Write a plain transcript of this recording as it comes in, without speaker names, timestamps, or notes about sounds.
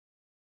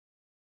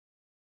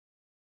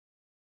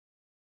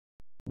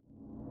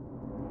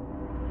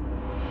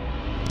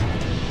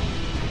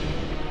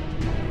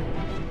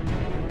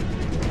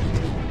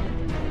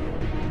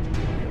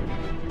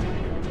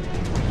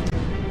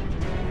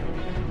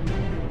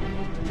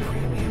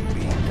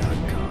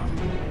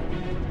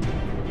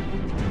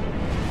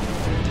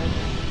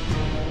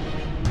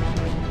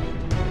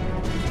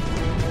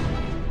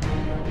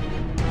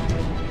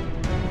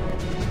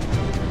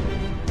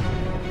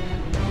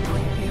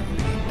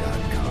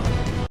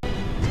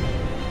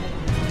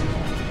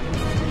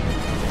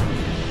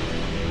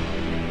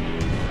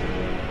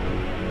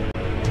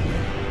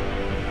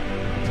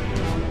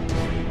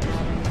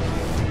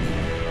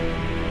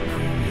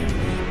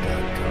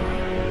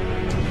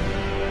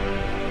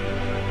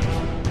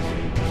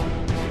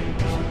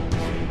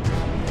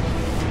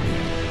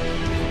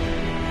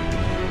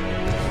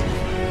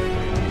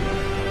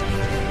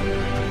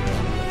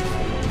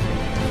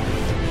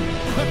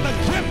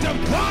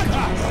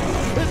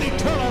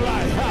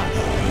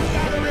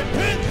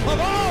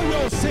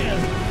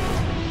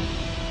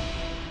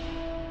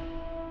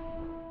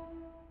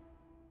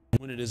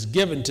it is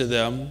given to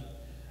them,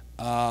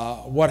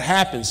 what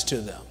happens to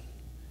them.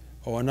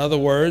 Or in other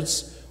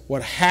words,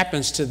 what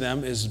happens to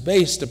them is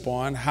based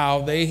upon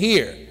how they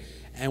hear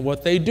and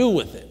what they do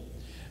with it.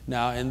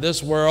 Now, in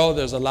this world,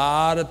 there's a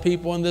lot of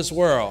people in this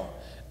world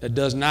that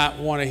does not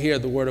want to hear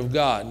the Word of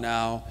God.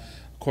 Now,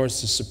 of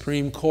course, the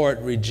Supreme Court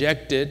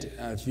rejected,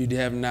 if you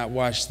have not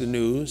watched the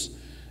news,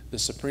 the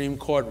Supreme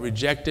Court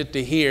rejected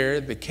to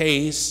hear the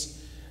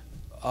case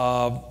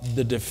of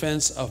the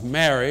defense of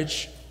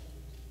marriage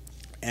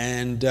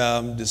and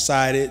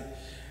decided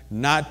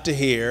not to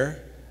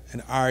hear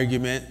an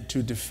argument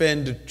to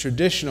defend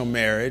traditional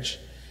marriage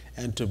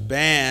and to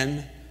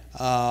ban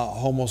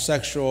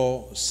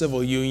homosexual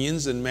civil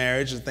unions and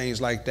marriage and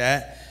things like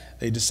that.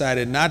 They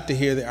decided not to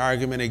hear the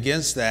argument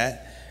against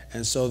that,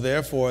 and so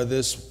therefore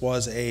this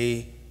was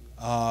a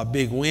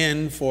big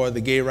win for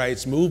the gay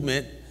rights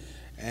movement.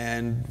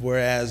 And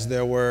whereas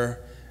there were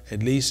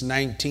at least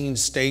 19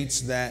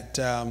 states that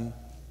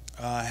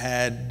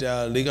had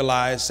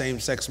legalized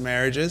same-sex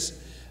marriages,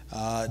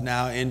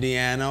 now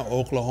Indiana,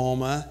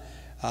 Oklahoma,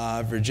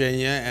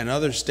 Virginia, and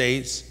other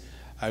states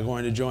are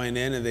going to join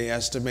in, and they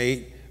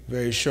estimate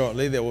very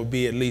shortly there will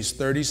be at least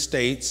 30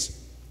 states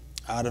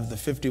out of the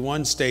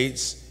 51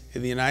 states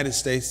in the United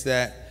States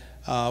that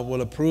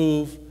will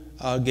approve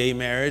gay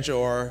marriage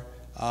or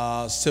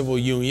civil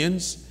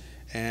unions.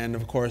 And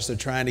of course, they're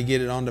trying to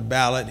get it on the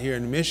ballot here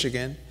in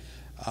Michigan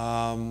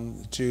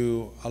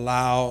to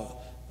allow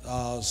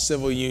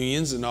civil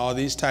unions and all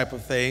these type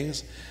of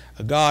things.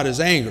 God is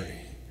angry.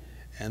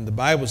 And the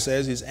Bible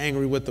says he's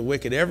angry with the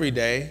wicked every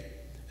day,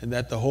 and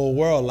that the whole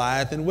world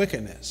lieth in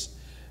wickedness.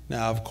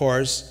 Now, of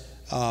course,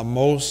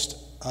 most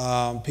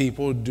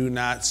people do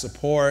not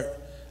support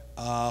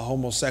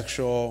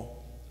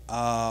homosexual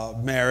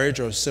marriage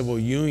or civil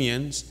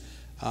unions.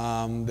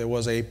 There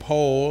was a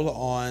poll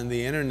on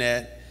the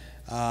internet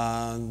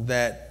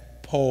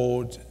that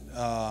polled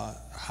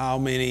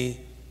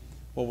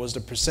what was the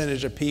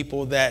percentage of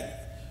people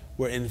that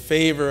were in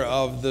favor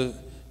of the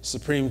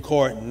Supreme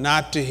Court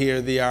not to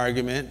hear the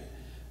argument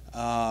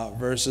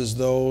versus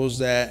those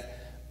that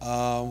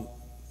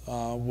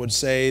would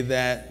say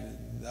that,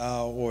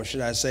 or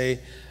should I say,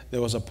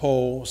 there was a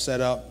poll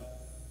set up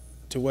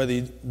to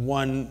whether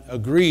one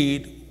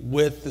agreed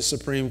with the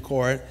Supreme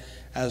Court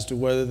as to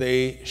whether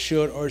they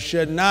should or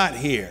should not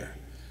hear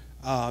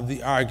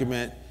the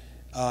argument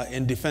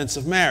in defense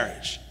of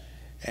marriage.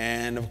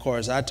 And of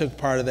course, I took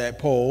part of that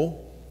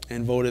poll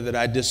and voted that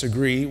I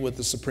disagree with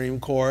the Supreme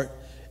Court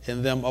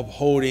in them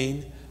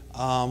upholding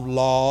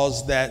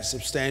laws that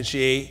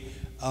substantiate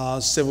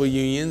civil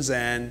unions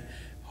and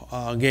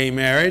gay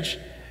marriage.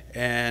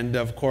 And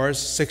of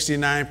course,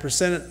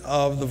 69%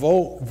 of the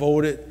vote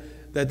voted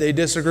that they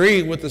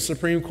disagreed with the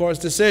Supreme Court's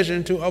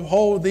decision to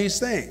uphold these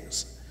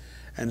things.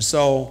 And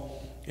so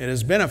it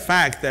has been a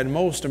fact that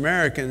most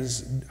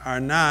Americans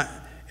are not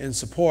in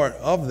support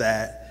of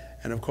that.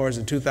 And of course,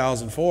 in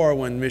 2004,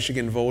 when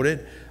Michigan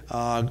voted,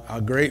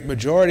 a great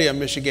majority of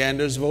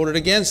Michiganders voted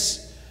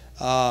against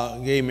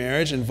gay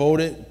marriage and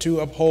voted to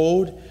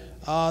uphold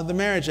the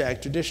Marriage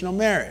Act, traditional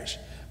marriage.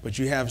 But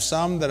you have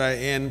some that are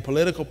in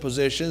political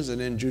positions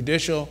and in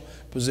judicial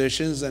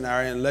positions and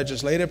are in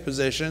legislative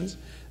positions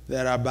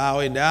that are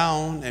bowing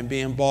down and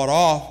being bought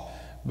off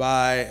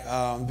by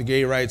the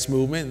gay rights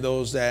movement,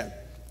 those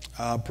that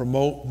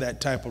promote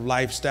that type of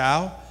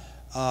lifestyle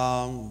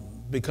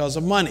because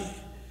of money.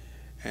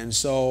 And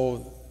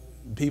so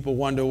people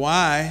wonder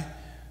why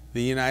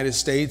the United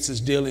States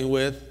is dealing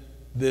with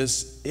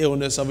this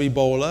illness of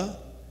Ebola,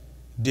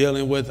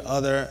 dealing with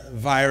other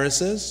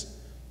viruses.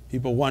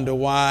 People wonder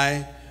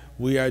why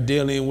we are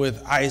dealing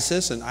with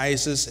ISIS, and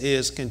ISIS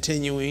is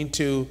continuing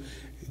to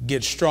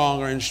get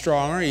stronger and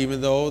stronger,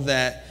 even though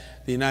that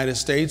the United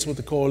States with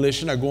the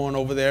coalition are going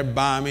over there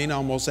bombing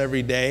almost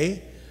every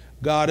day.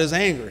 God is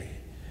angry.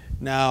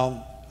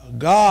 Now,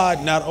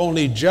 God not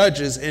only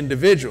judges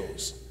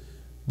individuals,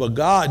 but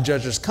God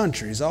judges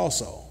countries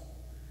also.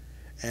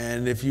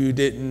 And if you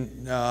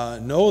didn't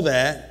know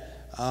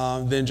that,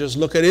 then just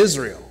look at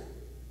Israel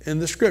in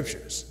the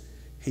scriptures.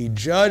 He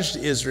judged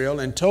Israel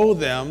and told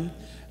them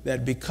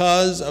that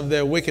because of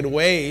their wicked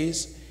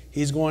ways,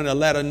 he's going to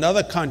let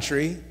another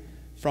country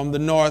from the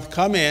north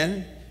come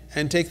in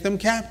and take them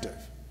captive.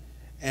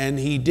 And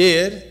he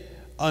did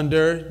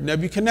under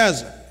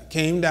Nebuchadnezzar.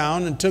 Came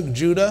down and took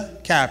Judah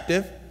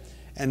captive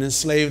and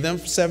enslaved them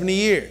for 70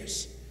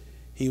 years.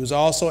 He was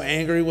also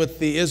angry with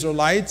the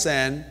Israelites,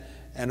 and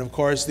of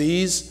course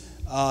these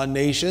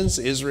nations,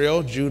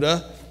 Israel,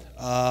 Judah,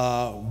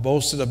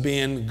 boasted of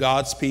being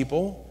God's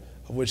people,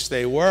 of which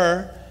they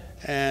were.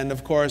 And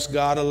of course,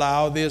 God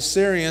allowed the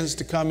Assyrians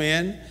to come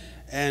in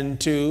and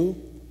to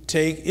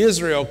take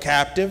Israel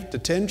captive, the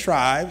 10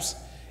 tribes,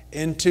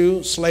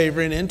 into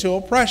slavery and into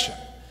oppression.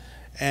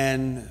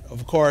 And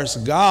of course,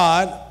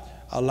 God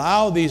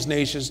allowed these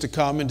nations to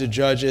come and to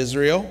judge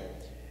Israel,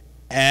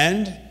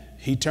 and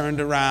he turned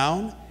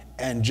around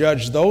and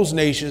judged those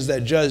nations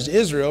that judged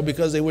Israel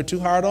because they were too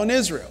hard on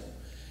Israel.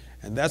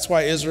 And that's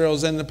why Israel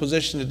is in the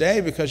position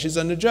today, because she's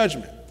under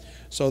judgment.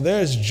 So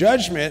there's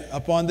judgment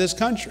upon this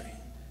country.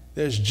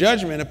 There's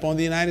judgment upon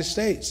the United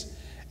States.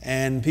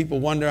 And people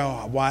wonder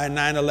why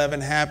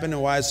 9/11 happened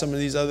and why some of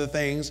these other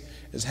things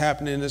is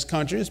happening in this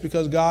country. It's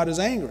because God is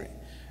angry.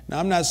 Now,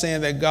 I'm not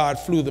saying that God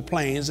flew the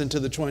planes into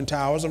the Twin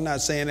Towers. I'm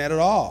not saying that at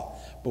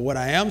all. But what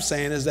I am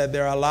saying is that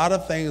there are a lot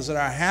of things that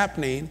are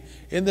happening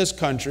in this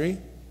country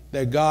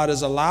that God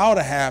has allowed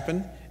to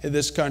happen in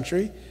this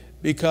country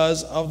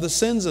because of the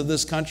sins of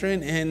this country,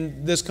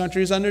 and this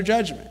country is under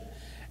judgment.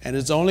 And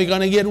it's only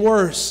going to get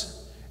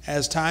worse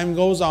as time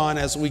goes on,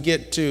 as we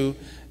get to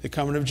the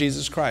coming of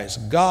Jesus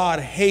Christ. God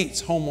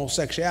hates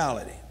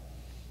homosexuality.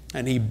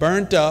 And he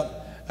burnt up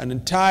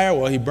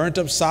he burnt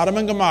up Sodom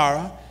and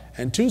Gomorrah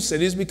and 2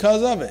 cities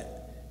because of it.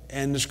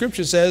 And the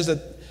scripture says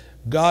that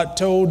God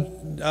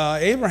told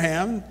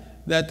Abraham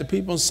that the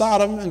people in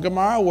Sodom and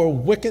Gomorrah were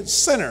wicked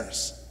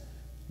sinners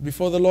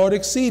before the Lord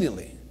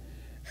exceedingly.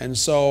 And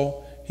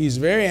so he's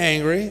very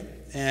angry,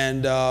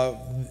 and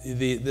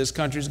this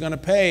country is going to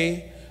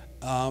pay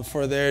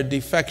for their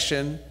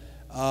defection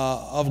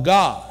of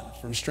God,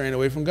 from straying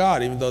away from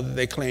God, even though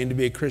they claim to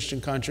be a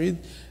Christian country. The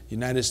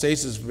United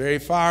States is very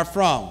far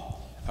from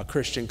a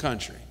Christian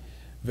country,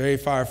 very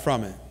far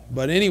from it.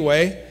 But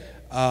anyway,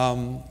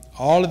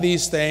 all of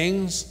these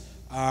things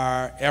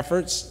are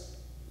efforts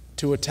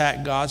to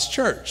attack God's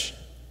church.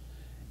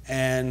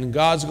 And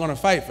God's going to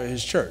fight for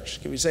his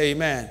church. Can we say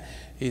amen?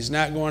 He's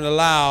not going to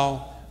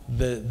allow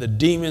the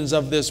demons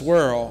of this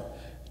world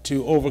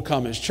to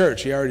overcome his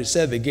church. He already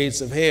said the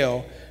gates of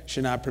hell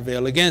should not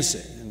prevail against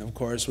it. And of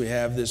course, we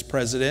have this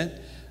president,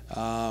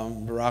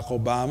 Barack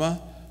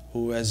Obama,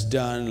 who has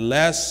done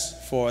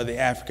less for the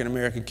African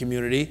American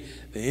community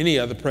than any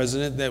other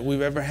president that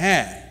we've ever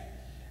had.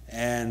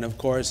 And of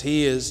course,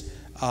 he is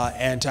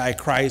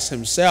anti-Christ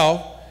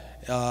himself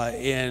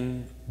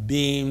in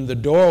being the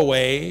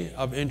doorway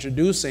of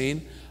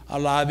introducing a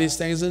lot of these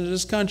things into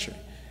this country.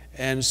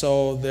 And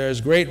so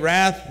there's great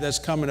wrath that's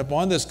coming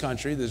upon this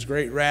country. There's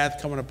great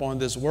wrath coming upon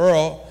this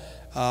world.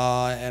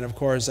 And of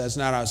course, that's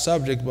not our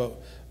subject,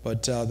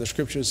 but the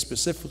scripture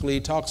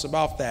specifically talks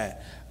about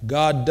that.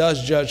 God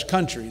does judge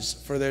countries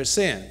for their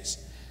sins,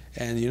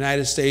 and the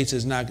United States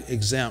is not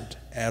exempt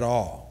at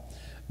all.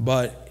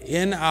 But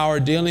in our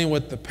dealing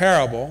with the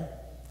parable,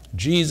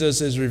 Jesus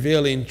is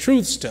revealing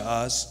truths to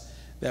us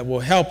that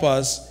will help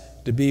us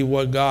to be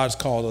what God's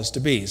called us to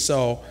be.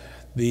 So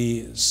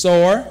the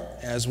sower,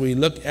 as we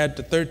look at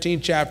the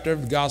 13th chapter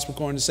of the Gospel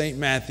according to St.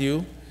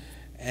 Matthew,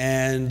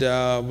 and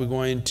we're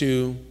going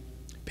to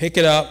pick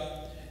it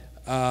up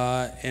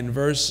in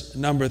verse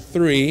number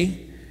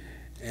 3,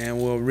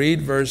 and we'll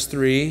read verse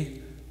 3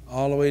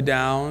 all the way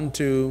down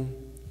to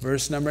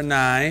verse number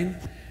 9,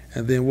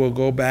 and then we'll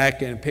go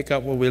back and pick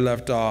up where we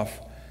left off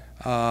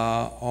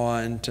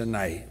on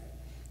tonight.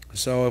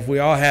 So if we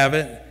all have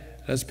it,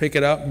 let's pick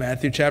it up,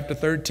 Matthew chapter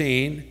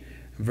 13,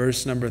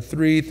 verse number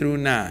 3 through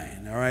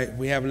 9. All right,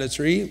 we have it, let's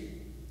read.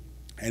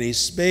 And he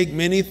spake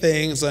many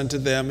things unto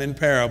them in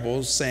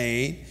parables,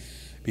 saying,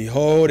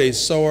 Behold, a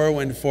sower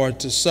went forth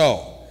to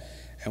sow.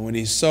 And when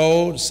he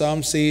sowed,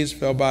 some seeds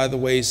fell by the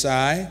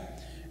wayside,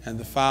 and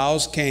the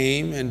fowls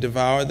came and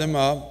devoured them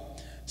up.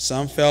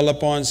 Some fell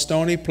upon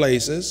stony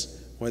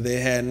places, where they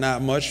had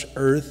not much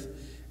earth,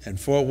 and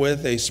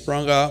forthwith they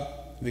sprung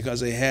up,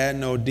 because they had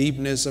no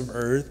deepness of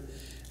earth.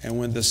 And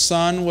when the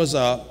sun was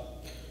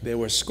up, they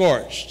were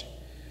scorched.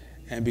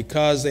 And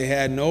because they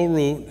had no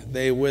root,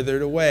 they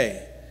withered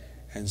away.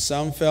 And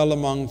some fell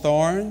among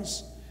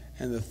thorns,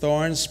 and the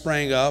thorns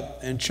sprang up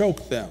and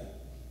choked them.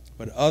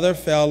 But other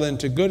fell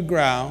into good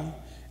ground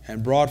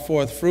and brought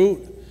forth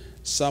fruit,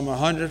 some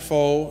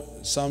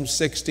 100-fold, some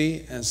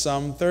 60, and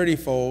some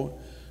 30-fold.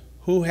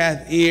 Who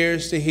hath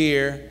ears to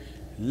hear,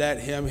 let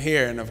him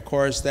hear. And of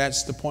course,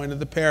 that's the point of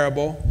the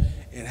parable.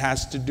 It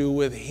has to do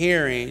with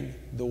hearing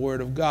the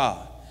word of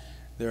God.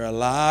 There are a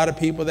lot of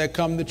people that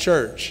come to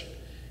church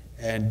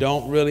and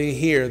don't really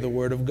hear the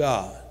word of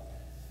God.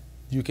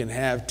 You can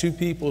have two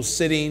people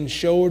sitting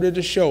shoulder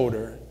to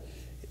shoulder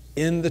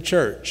in the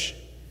church,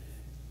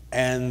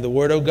 and the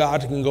word of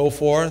God can go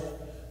forth.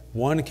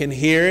 One can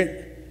hear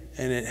it,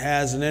 and it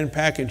has an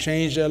impact and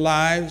change their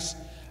lives.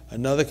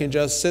 Another can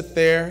just sit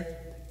there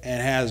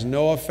and has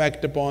no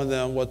effect upon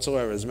them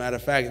whatsoever. As a matter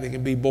of fact, they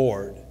can be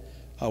bored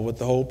with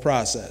the whole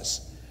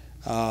process.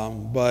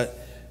 But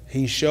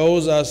he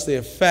shows us the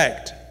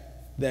effect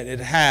that it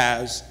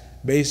has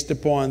based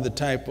upon the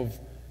type of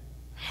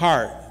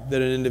heart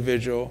that an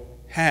individual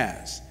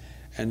has.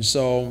 And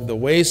so the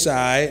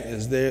wayside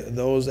is there,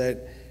 those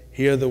that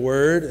hear the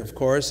word. Of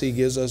course, he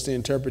gives us the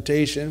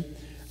interpretation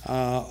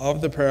of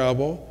the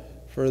parable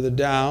further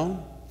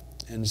down.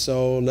 And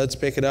so let's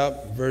pick it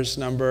up, verse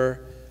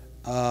number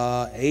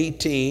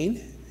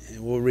 18,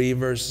 and we'll read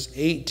verses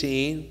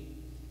 18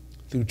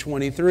 through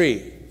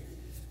 23.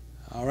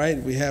 All right,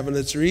 we have it,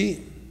 let's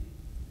read.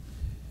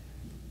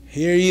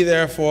 Hear ye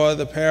therefore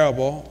the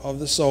parable of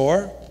the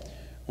sower.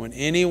 When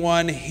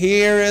anyone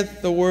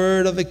heareth the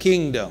word of the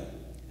kingdom,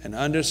 and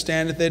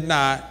understandeth it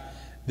not,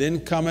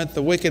 then cometh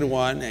the wicked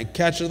one, and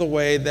catcheth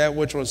away that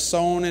which was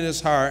sown in his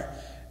heart.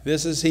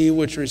 This is he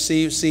which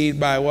received seed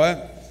by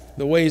what?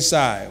 The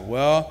wayside.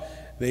 Well,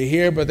 They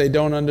hear, but they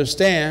don't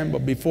understand.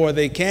 But before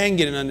they can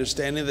get an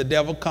understanding, the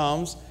devil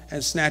comes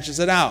and snatches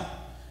it out.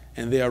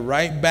 And they are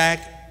right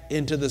back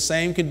into the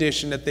same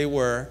condition that they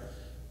were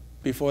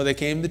before they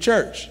came to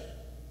church.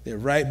 They're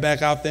right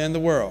back out there in the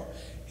world.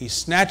 He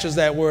snatches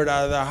that word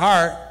out of their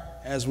heart,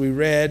 as we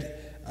read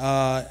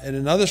in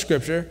another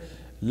scripture,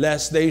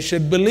 lest they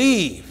should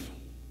believe.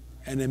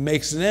 And it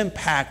makes an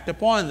impact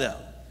upon them.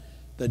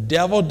 The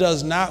devil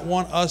does not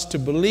want us to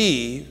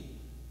believe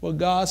what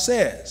God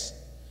says.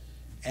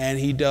 And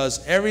he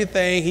does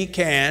everything he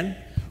can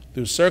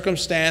through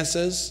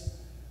circumstances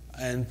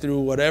and through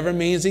whatever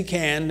means he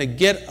can to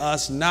get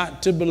us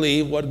not to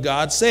believe what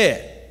God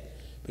said.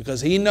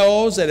 Because he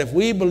knows that if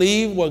we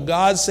believe what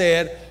God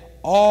said,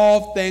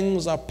 all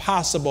things are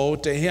possible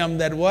to him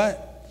that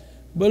what?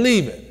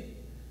 Believe it.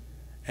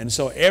 And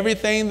so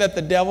everything that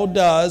the devil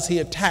does, he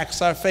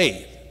attacks our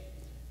faith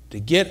to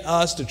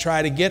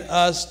try to get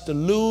us to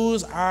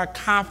lose our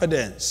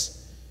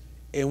confidence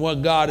in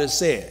what God has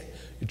said.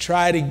 To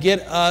try to get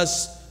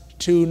us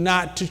to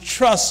not to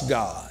trust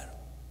God,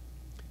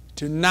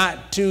 to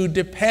not to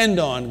depend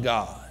on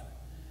God.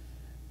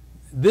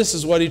 This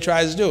is what he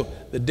tries to do.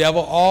 The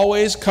devil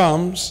always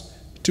comes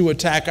to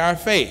attack our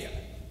faith.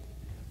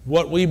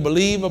 What we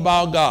believe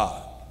about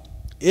God.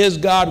 Is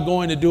God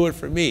going to do it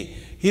for me?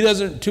 He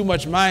doesn't too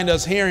much mind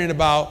us hearing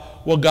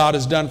about what God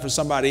has done for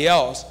somebody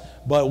else,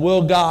 but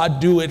will God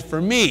do it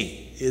for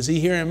me? Is he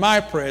hearing my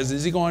prayers?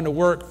 Is he going to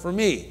work for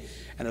me?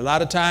 And a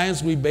lot of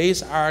times we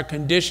base our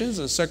conditions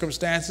and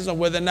circumstances on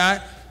whether or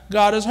not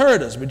God has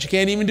heard us, but you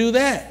can't even do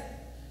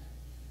that.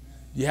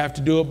 You have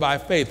to do it by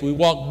faith. We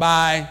walk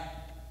by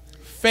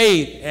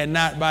faith and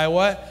not by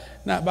what?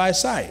 Not by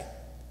sight.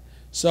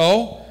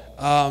 So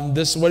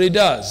this is what he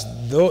does.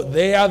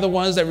 They are the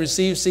ones that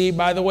receive seed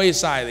by the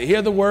wayside. They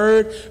hear the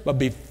word, but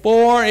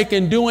before it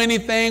can do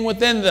anything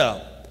within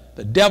them,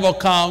 the devil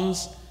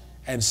comes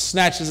and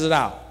snatches it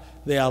out.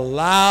 They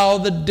allow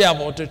the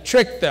devil to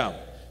trick them,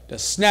 to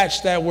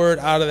snatch that word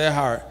out of their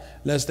heart,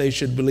 lest they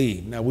should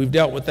believe. Now, we've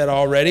dealt with that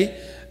already.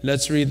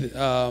 Let's read,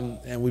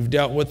 and we've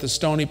dealt with the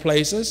stony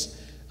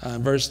places.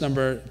 Verse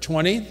number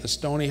 20, the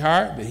stony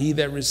heart, but he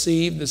that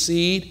received the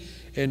seed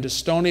into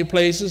stony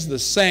places, the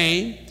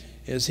same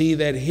is he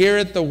that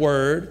heareth the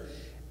word,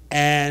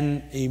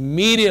 and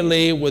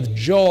immediately with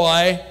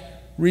joy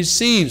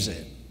receives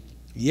it.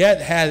 Yet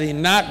hath he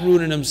not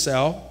rooted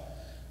himself,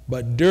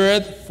 but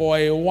dureth for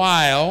a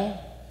while.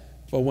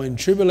 For when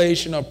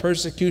tribulation or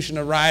persecution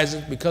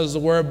arises because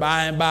of the word,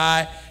 by and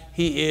by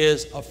he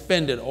is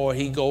offended, or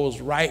he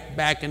goes right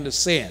back into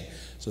sin.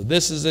 So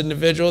this is an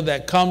individual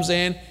that comes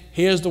in,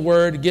 hears the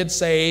word, gets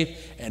saved,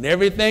 and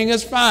everything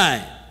is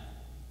fine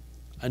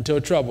until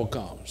trouble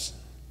comes.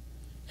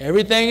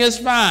 Everything is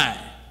fine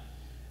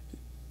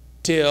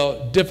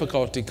till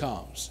difficulty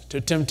comes,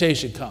 till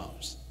temptation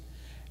comes.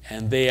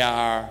 And they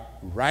are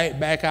right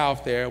back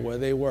out there where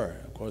they were.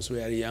 Of course, we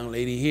had a young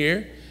lady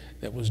here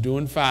that was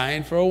doing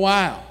fine for a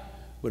while.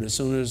 But as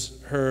soon as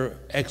her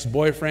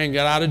ex-boyfriend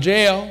got out of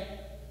jail,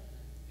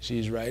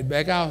 she's right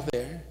back out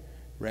there,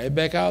 right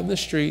back out in the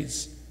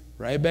streets,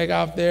 right back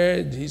out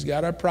there. He's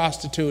got her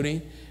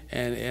prostituting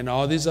and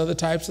all these other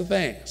types of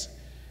things.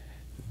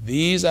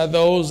 These are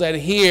those that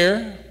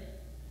hear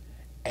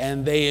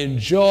and they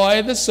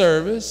enjoy the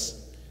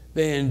service,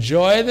 they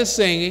enjoy the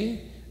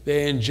singing,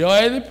 they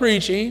enjoy the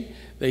preaching,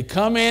 they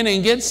come in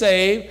and get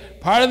saved,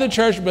 part of the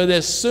church, but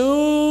as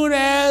soon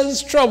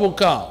as trouble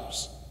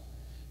comes,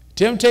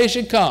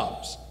 temptation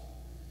comes,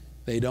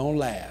 they don't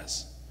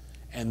last.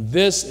 And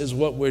this is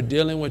what we're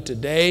dealing with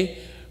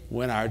today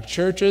when our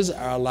churches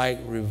are like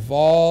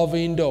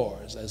revolving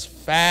doors. As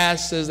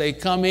fast as they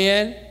come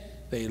in,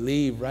 they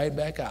leave right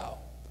back out.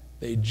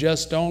 They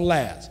just don't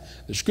last.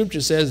 The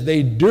scripture says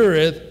they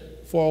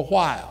dureth for a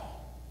while,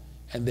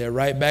 and they're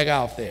right back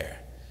out there.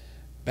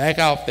 Back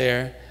out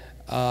there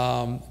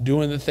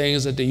doing the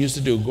things that they used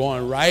to do,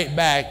 going right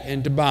back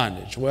into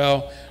bondage.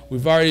 Well,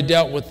 we've already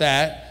dealt with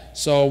that,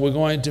 so we're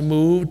going to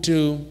move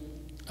to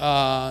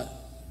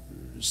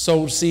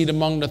sow seed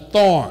among the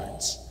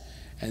thorns,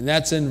 and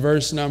that's in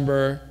verse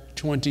number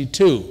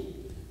 22.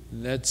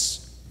 If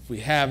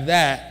we have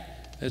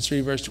that, let's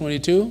read verse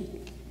 22.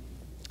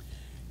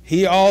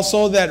 He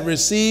also that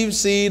received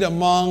seed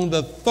among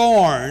the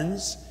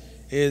thorns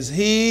is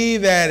he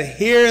that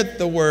heareth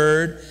the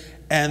word,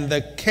 and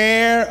the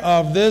care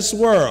of this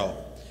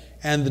world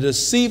and the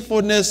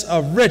deceitfulness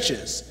of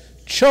riches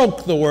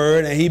choke the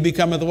word, and he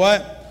becometh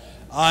what?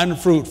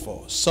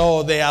 Unfruitful.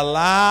 So they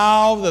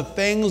allow the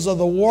things of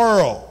the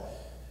world.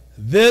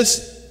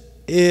 This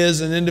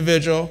is an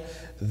individual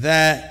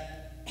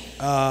that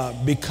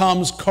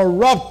becomes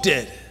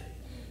corrupted.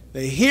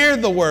 They hear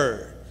the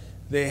word,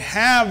 they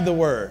have the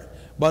word,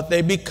 but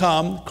they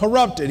become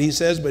corrupted. He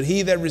says, but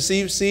he that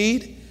receives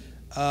seed,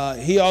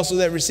 he also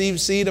that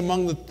receives seed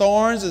among the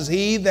thorns is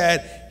he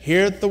that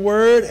heareth the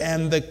word,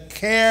 and the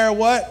care,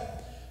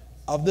 what?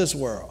 Of this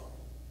world.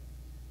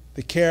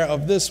 The care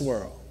of this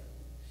world.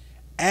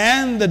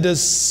 And the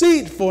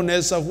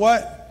deceitfulness of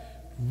what?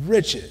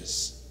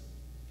 Riches.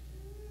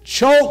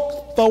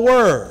 Choke the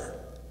word.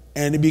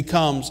 and it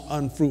becomes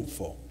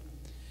unfruitful.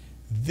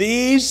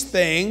 These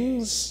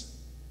things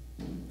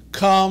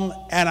come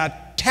and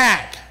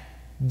attack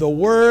the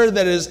word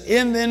that is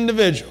in the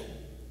individual.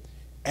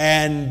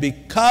 And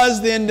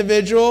because the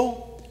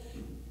individual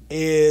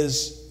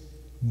is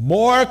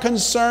more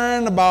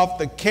concerned about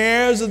the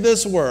cares of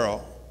this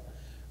world,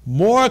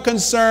 more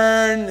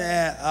concerned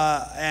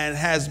and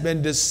has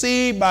been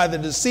deceived by the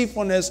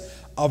deceitfulness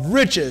of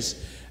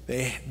riches,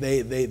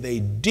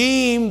 they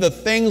deem the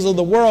things of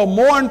the world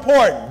more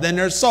important than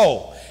their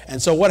soul.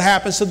 And so what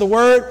happens to the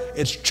word?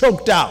 It's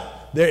choked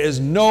out. There is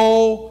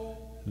no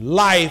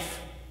life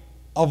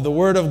of the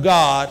word of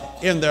God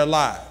in their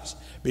lives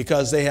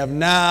because they have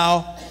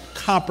now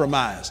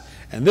compromised.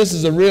 And this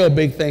is a real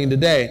big thing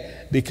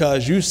today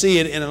because you see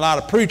it in a lot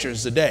of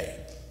preachers today.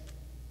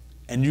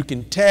 And you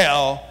can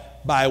tell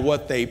by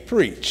what they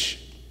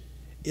preach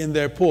in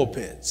their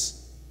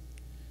pulpits.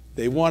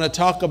 They want to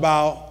talk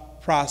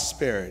about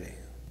prosperity.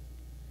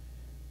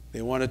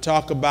 They want to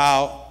talk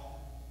about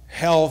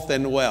health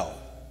and wealth.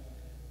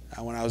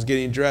 Now, when I was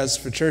getting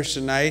dressed for church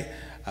tonight,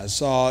 I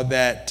saw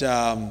that,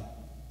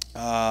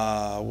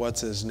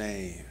 what's his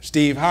name?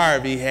 Steve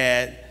Harvey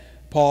had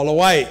Paula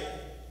White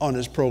on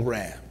his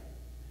program.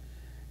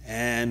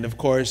 And of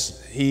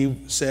course,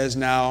 he says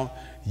now,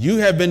 you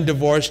have been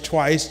divorced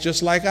twice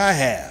just like I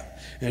have.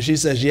 And she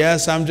says,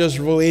 yes, I'm just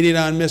waiting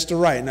on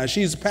Mr. Right. Now,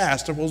 she's a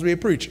pastor, supposed to be a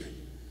preacher.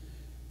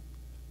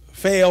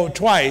 Failed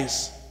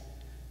twice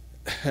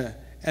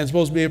and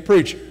supposed to be a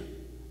preacher,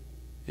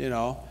 you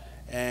know.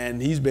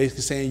 And he's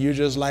basically saying, you're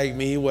just like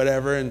me,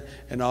 whatever,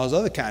 and all this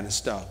other kind of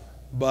stuff.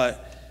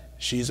 But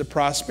she's a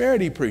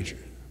prosperity preacher.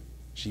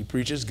 She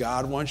preaches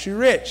God wants you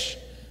rich,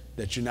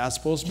 that you're not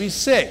supposed to be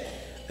sick,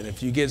 that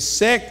if you get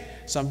sick,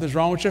 something's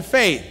wrong with your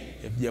faith.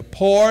 If you're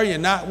poor, you're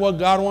not what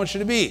God wants you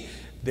to be.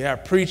 They are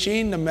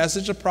preaching the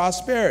message of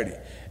prosperity.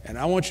 And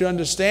I want you to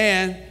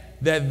understand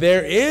that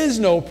there is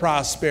no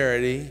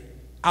prosperity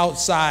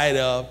outside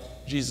of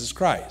Jesus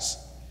Christ.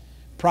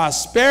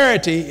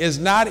 Prosperity is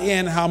not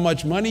in how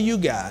much money you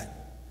got,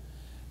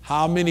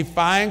 how many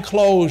fine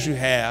clothes you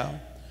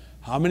have,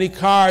 how many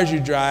cars you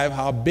drive,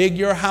 how big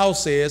your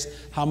house is,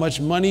 how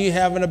much money you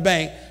have in the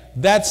bank.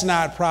 That's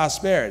not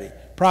prosperity.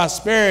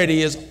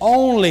 Prosperity is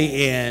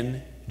only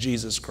in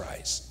Jesus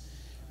Christ.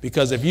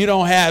 Because if you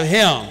don't have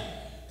him,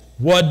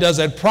 what does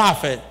it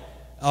profit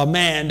a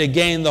man to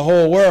gain the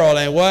whole world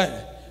and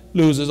what?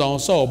 Lose his own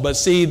soul. But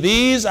see,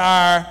 these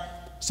are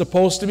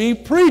supposed to be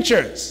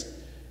preachers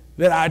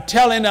that are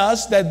telling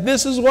us that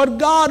this is what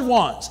God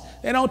wants.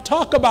 They don't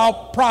talk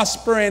about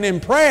prospering in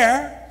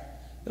prayer.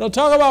 They don't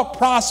talk about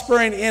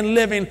prospering in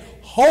living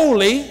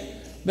holy.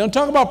 They don't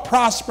talk about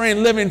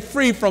prospering living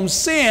free from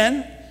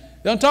sin.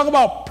 They don't talk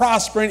about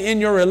prospering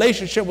in your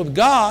relationship with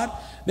God.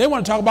 They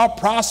want to talk about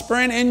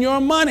prospering in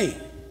your money,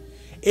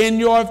 in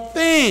your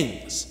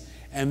things.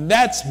 And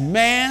that's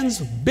man's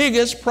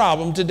biggest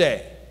problem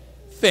today.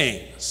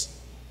 Things.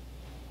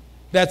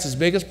 That's his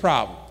biggest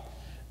problem.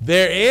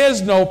 There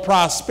is no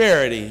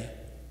prosperity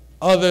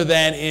other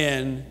than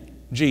in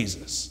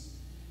Jesus.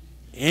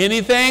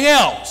 Anything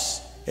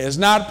else is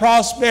not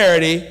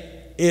prosperity.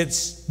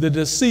 It's the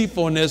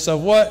deceitfulness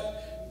of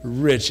what?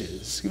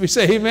 Riches. Can we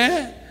say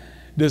amen?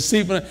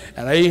 Deceitful.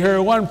 And I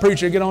heard one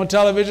preacher get on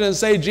television and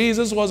say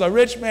Jesus was a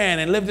rich man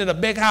and lived in a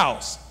big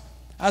house.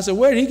 I said,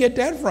 where did he get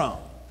that from?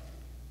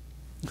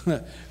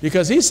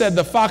 Because he said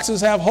the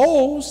foxes have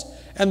holes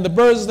and the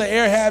birds of the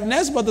air have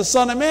nests, but the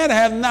Son of Man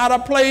have not a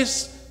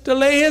place to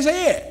lay his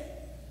head.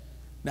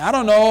 Now, I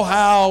don't know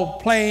how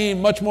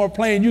plain, much more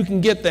plain you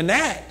can get than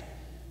that.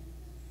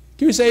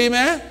 Can you say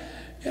amen?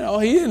 You know,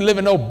 he didn't live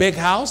in no big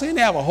house. He didn't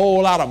have a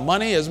whole lot of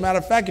money. As a matter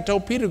of fact, he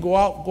told Peter to go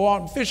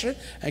out and fish it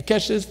and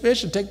catch this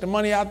fish and take the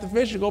money out the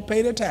fish and go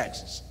pay their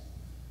taxes.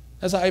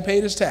 That's how he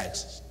paid his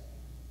taxes.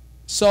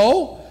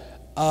 So,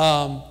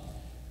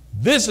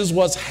 this is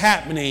what's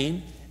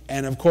happening.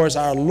 And of course,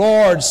 our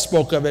Lord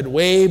spoke of it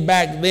way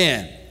back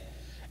then.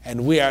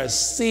 And we are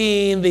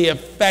seeing the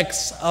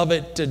effects of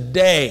it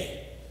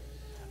today.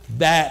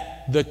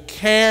 That the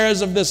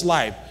cares of this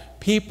life,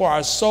 people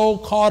are so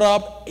caught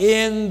up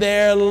in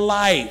their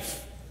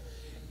life,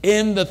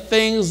 in the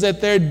things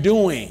that they're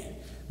doing,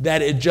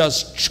 that it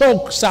just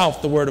chokes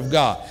out the Word of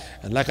God.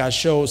 And like I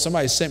showed,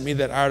 somebody sent me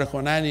that article,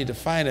 and I need to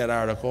find that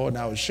article, and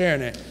I was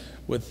sharing it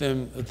with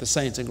them, with the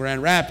saints in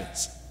Grand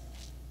Rapids.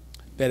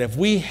 That if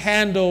we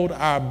handled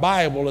our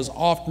Bible as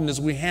often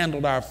as we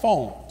handled our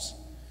phones,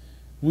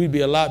 we'd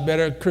be a lot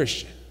better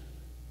Christian.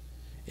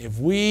 If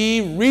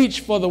we reach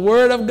for the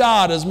Word of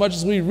God as much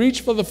as we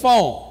reach for the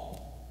phone,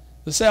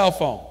 the cell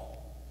phone,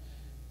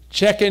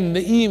 checking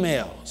the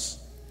emails,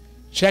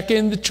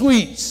 checking the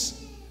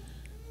tweets,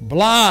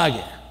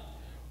 blogging.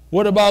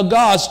 What about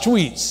God's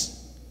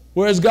tweets?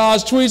 Where's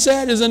God's tweets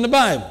at? Is in the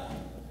Bible.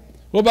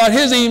 What about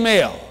his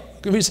email?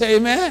 Can we say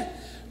amen?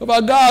 What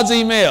about God's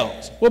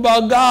emails? What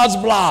about God's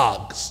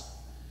blogs?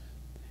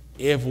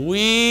 If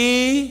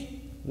we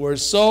were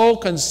so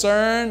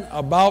concerned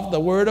about the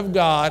Word of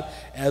God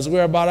as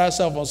we're about our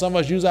cell phones. Some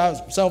of us use our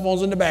cell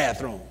phones in the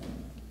bathroom.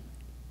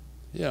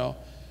 You know,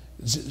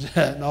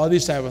 and all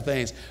these type of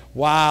things,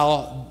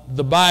 while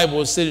the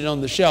Bible is sitting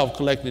on the shelf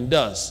collecting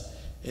dust,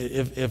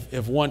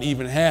 if one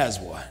even has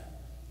one.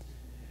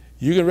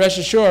 You can rest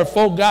assured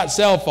folk got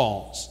cell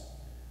phones,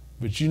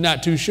 but you're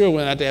not too sure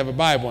whether or not they have a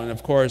Bible. And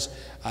of course,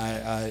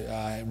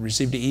 I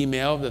received an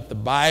email that the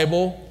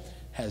Bible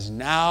has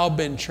now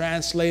been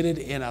translated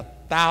in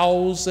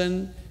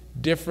 1,000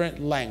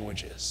 different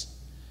languages.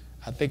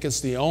 I think it's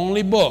the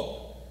only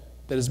book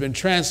that has been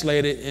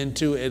translated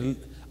into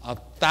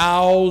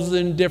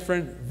 1,000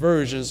 different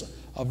versions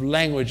of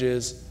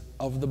languages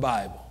of the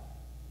Bible.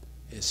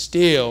 It's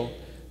still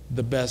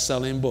the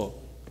best-selling book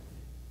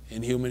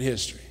in human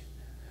history.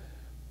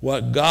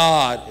 What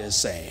God is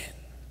saying,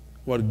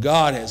 what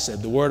God has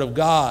said, the Word of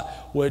God,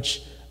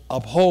 which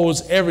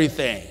upholds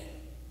everything.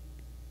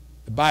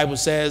 The Bible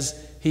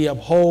says he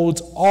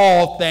upholds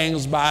all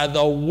things by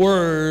the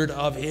word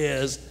of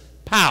his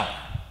power.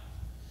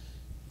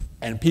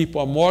 And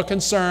people are more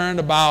concerned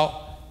about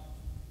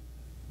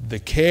the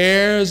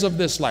cares of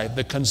this life,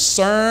 the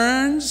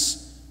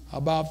concerns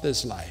about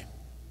this life,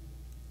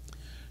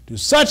 to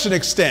such an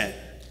extent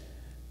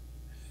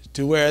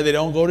to where they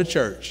don't go to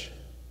church,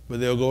 but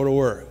they'll go to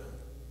work.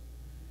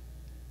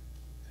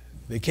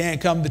 They can't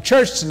come to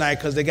church tonight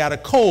because they got a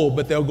cold,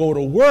 but they'll go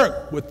to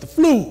work with the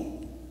flu.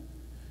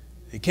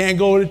 They can't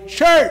go to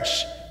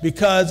church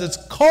because it's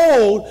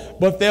cold,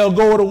 but they'll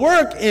go to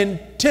work in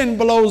 10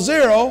 below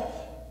zero,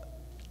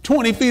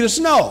 20 feet of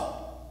snow.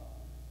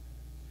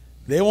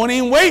 They won't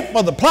even wait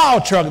for the plow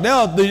truck.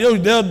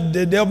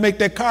 They'll make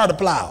their car to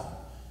plow.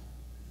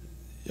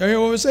 You hear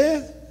what we're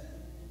saying?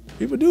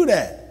 People do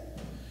that.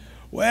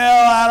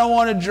 Well, I don't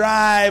want to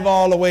drive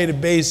all the way to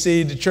Bay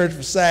City, to church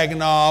for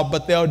Saginaw,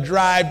 but they'll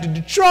drive to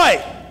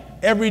Detroit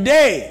every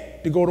day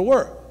to go to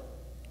work.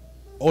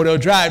 Or they'll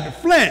drive to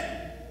Flint.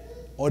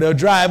 Or they'll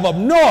drive up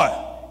north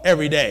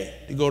every day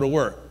to go to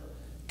work.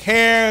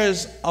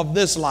 Cares of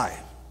this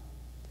life,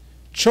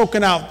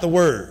 choking out the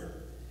word,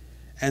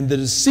 and the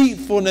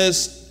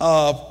deceitfulness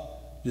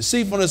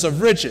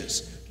of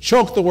riches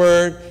choke the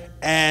word,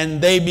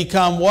 and they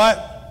become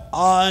what?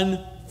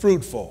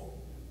 Unfruitful.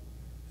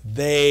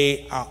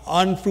 They are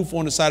unfruitful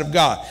on the side of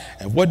God.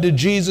 And what did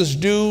Jesus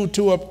do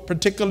to a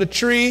particular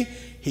tree?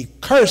 He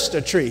cursed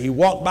a tree. He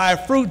walked by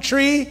a fruit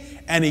tree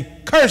and he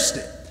cursed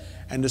it.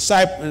 And the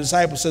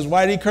disciple says,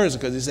 why did he curse it?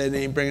 Because he said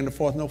they ain't bringing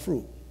forth no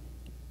fruit.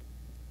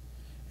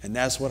 And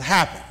that's what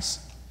happens.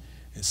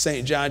 In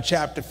St. John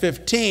chapter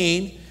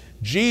 15,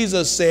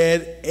 Jesus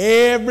said,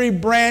 every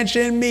branch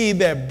in me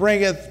that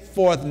bringeth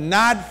forth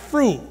not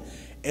fruit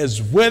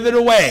is withered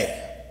away.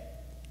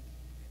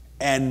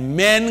 And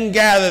men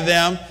gather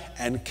them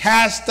and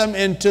cast them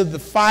into the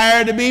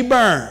fire to be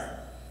burned.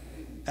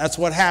 That's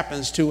what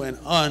happens to an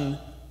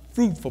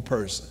unfruitful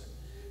person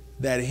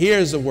that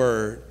hears the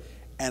word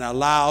and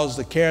allows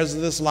the cares of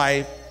this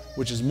life,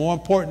 which is more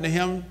important to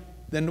him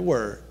than the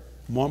word,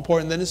 more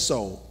important than his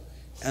soul,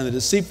 and the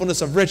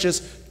deceitfulness of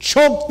riches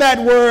choke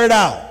that word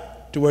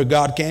out to where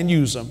God can't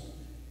use them.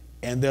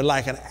 And they're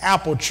like an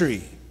apple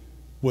tree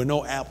with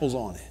no apples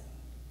on it.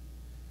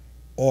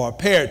 Or a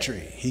pear tree.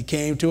 He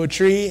came to a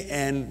tree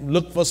and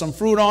looked for some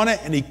fruit on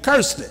it, and he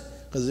cursed it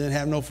because it didn't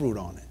have no fruit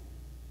on it.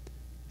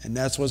 And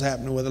that's what's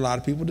happening with a lot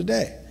of people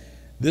today.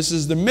 This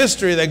is the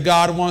mystery that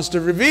God wants to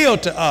reveal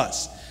to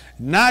us.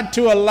 Not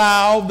to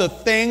allow the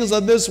things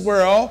of this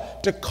world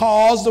to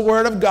cause the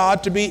word of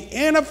God to be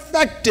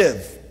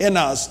ineffective in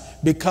us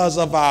because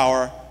of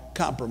our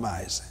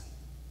compromising.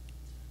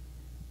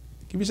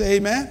 Can you say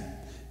amen?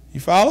 You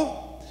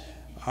follow?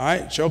 All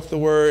right, choke the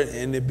word,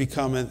 and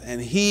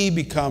he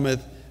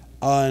becometh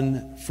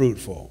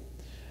unfruitful.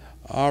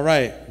 All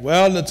right,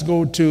 well, let's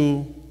go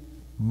to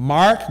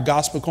Mark,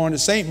 Gospel according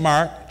to St.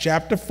 Mark,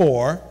 chapter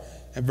 4,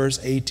 and verse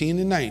 18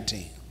 and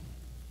 19.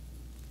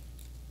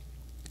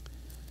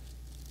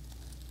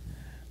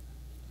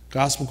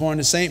 Gospel according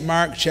to St.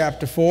 Mark,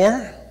 chapter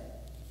 4,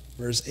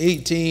 verse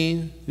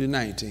 18 to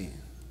 19.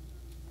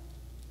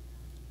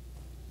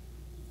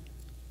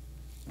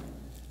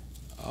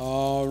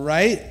 All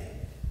right.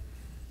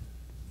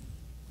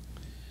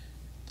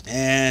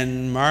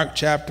 And Mark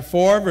chapter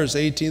 4, verse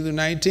 18 through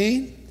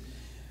 19.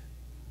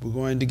 We're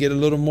going to get a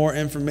little more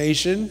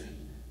information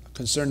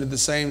concerning the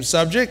same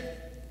subject.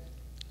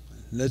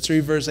 Let's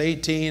read verse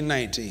 18 and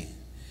 19.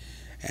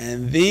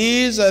 And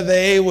these are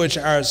they which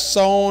are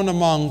sown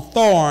among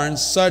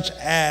thorns, such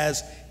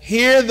as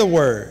hear the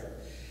word,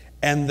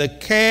 and the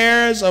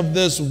cares of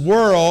this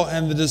world,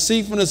 and the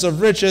deceitfulness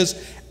of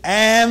riches,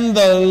 and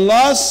the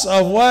lusts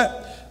of what?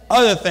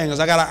 Other things.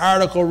 I got an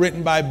article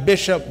written by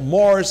Bishop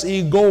Morris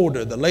E.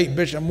 Golder, the late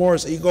Bishop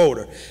Morris E.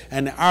 Golder,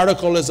 and the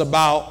article is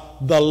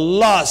about the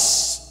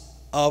lusts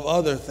of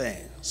other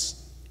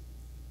things,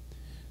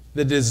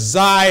 the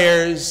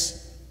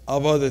desires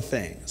of other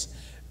things.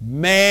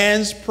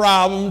 Man's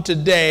problem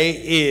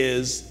today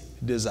is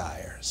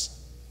desires.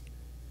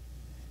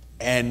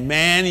 And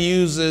man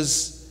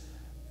uses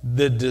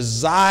the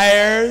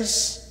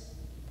desires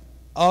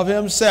of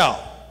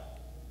himself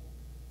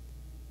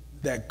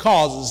that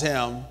causes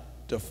him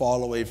to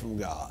fall away from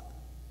God.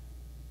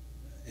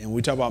 And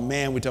we talk about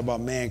man, we talk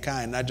about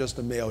mankind, not just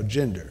the male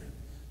gender,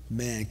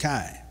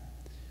 mankind.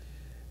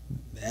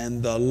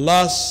 And the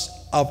lusts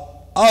of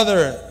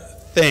other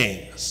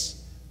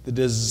things, the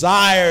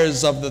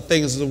desires of the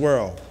things of the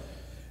world.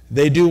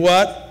 They do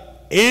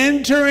what?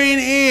 Entering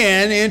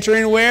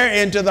where?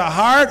 Into the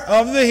heart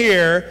of the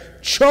hearer,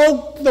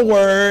 choke the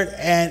word,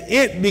 and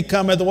it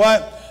becometh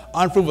what?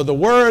 Unfruitful. The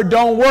word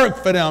don't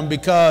work for them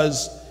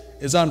because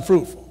it's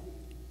unfruitful.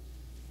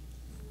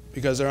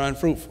 Because they're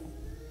unfruitful.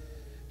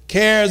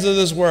 Cares of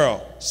this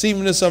world,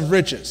 deceitfulness of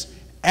riches,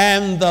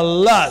 and the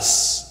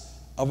lusts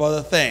of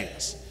other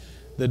things.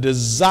 The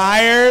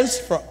desires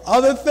for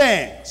other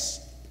things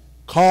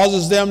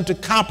causes them to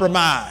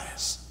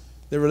compromise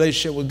their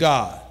relationship with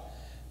God.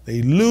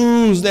 They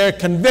lose their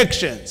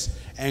convictions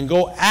and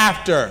go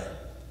after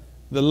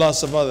the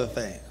lusts of other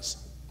things.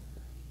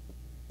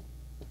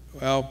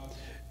 Well,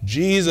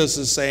 Jesus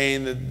is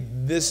saying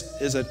that this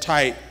is a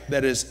type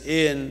that is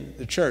in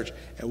the church,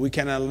 and we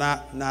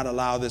cannot not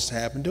allow this to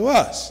happen to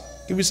us.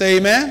 Can we say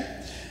amen?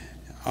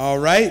 All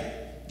right.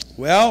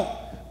 Well,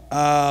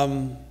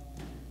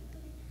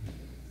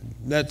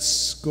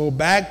 let's go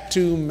back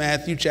to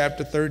Matthew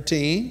chapter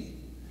 13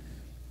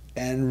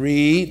 and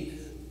read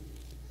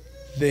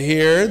the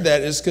hearer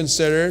that is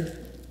considered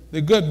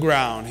the good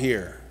ground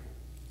here.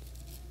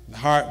 The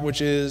heart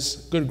which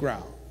is good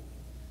ground.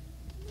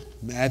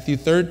 Matthew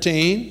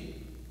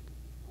 13,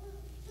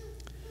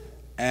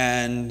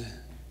 and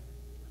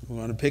we're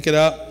going to pick it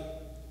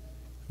up,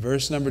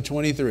 verse number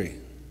 23.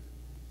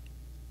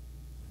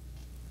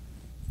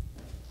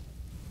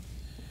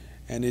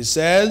 And it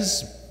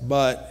says,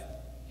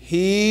 but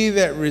he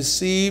that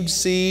received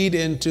seed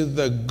into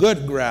the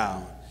good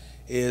ground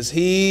is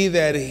he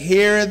that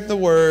heareth the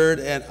word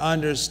and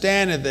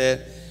understandeth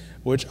it,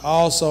 which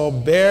also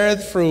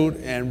beareth fruit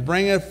and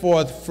bringeth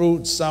forth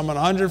fruit, some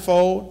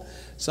 100-fold,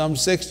 some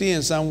 60,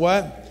 and some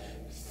what?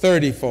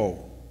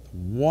 30-fold.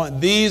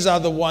 These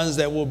are the ones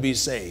that will be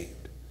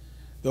saved.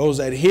 Those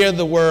that hear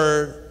the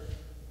word,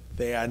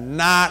 they are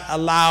not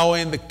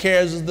allowing the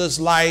cares of this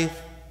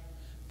life,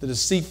 the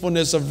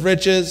deceitfulness of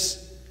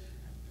riches,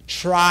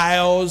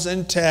 trials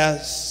and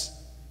tests,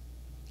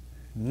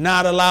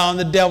 not allowing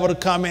the devil to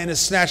come in and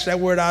snatch that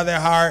word out of their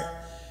heart.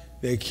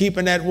 They're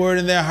keeping that word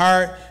in their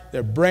heart.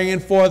 They're bringing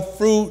forth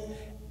fruit,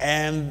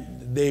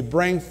 and they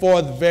bring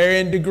forth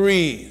varying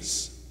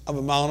degrees of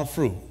amount of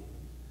fruit.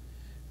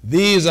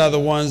 These are the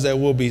ones that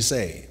will be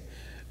saved.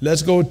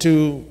 Let's go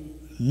to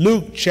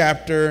Luke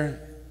chapter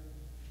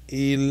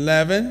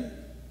 11,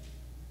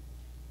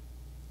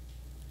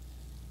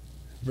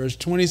 verse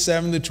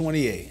 27 to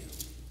 28.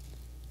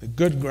 The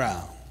good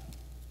ground.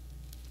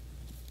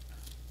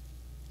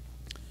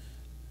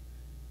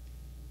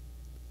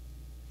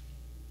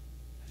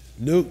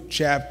 Luke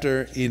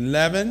chapter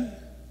 11,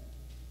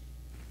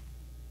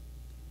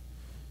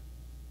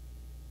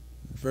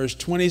 verse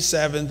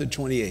 27 to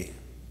 28.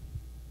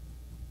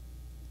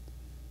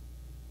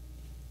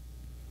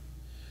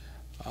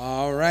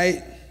 All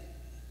right,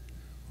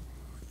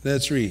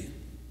 let's read.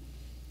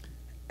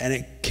 And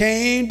it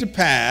came to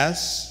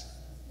pass,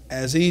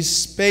 as he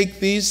spake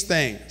these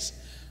things,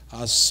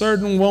 a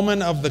certain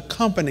woman of the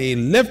company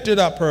lifted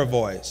up her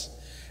voice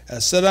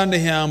and said unto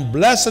him,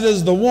 Blessed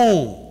is the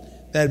womb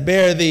that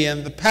bare thee,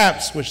 and the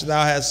paps which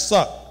thou hast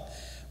sucked.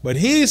 But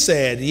he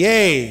said,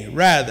 Yea,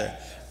 rather,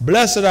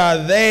 blessed are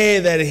they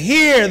that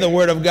hear the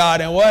word of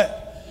God, and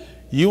what?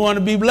 You want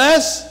to be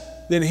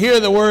blessed? Then hear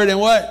the word and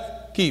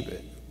what? Keep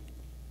it.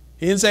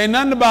 He didn't say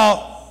nothing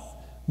about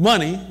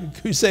money.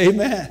 You say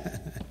amen.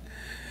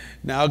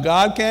 Now,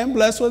 God can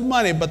bless with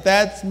money, but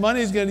that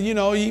money's going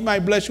to, he might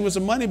bless you with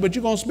some money, but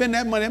you're going to spend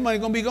that money. That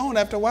money's going to be gone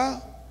after a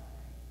while.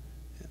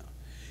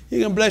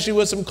 He can bless you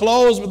with some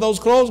clothes, but those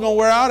clothes are going to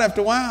wear out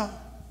after a while.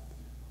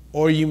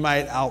 Or you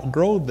might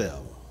outgrow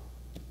them,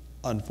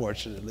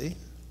 unfortunately.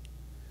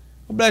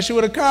 He'll bless you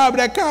with a car, but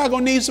that car is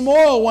going to need some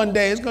oil one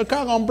day. The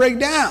car is going to break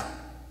down.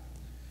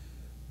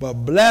 But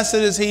blessed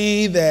is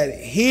he that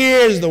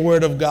hears the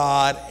word of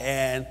God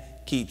and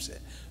keeps it.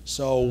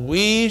 So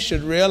we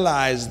should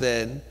realize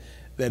then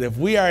that if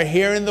we are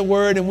hearing the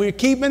word and we're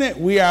keeping it,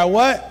 we are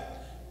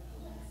what?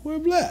 We're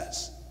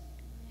blessed.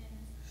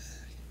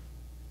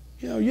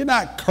 You're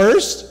not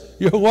cursed.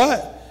 You're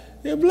what?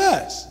 You're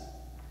blessed.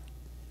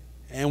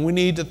 And we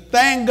need to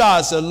thank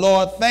God. Say,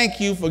 Lord, thank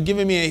you for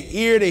giving me an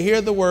ear to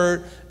hear the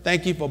word.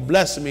 Thank you for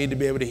blessing me to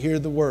be able to hear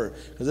the word.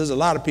 Because there's a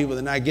lot of people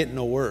that are not getting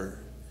no word.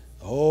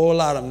 A whole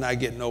lot of them not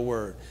getting no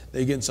word.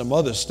 They're getting some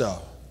other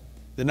stuff.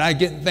 They're not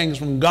getting things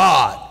from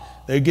God.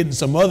 They're getting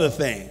some other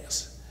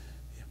things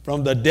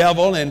from the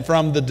devil and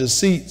from the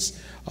deceits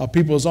of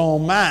people's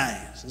own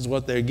minds is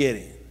what they're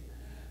getting.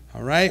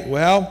 All right,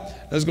 well,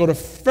 let's go to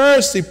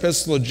First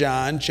Epistle of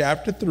John,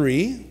 chapter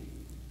 3,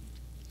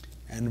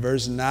 and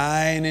verse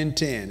 9 and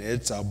 10.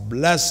 It's a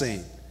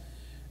blessing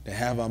to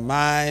have a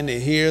mind to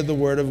hear the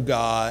word of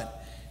God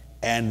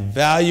and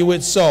value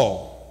it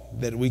so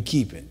that we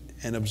keep it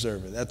and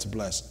observe it. That's a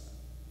blessing.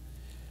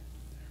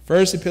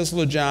 First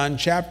Epistle of John,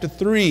 chapter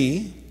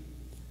 3,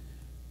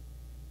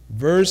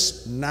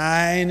 verse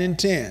 9 and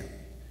 10.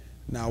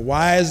 Now,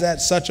 why is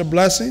that such a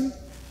blessing?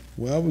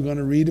 Well, we're going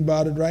to read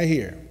about it right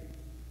here.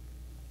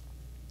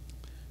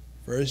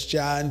 1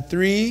 John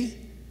 3,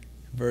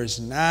 verse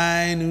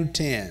 9 through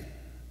 10.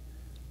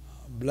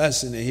 A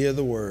blessing to hear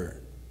the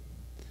word.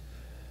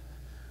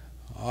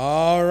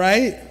 All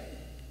right.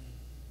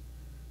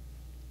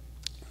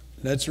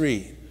 Let's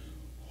read.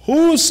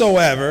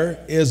 Whosoever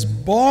is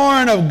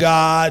born of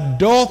God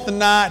doth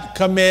not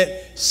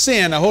commit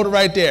sin. Now hold it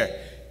right there.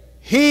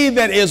 He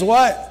that is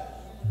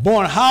what?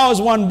 Born. How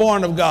is one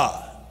born of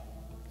God?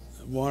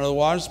 Born of the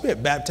water and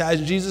spirit.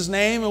 Baptized in Jesus'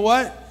 name and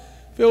what?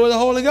 Filled with the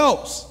Holy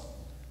Ghost.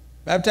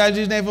 Baptized in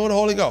Jesus' name, filled with the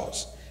Holy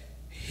Ghost.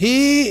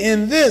 He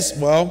in this,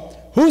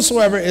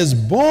 whosoever is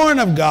born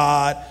of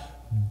God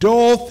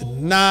doth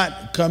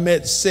not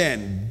commit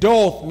sin.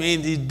 Doth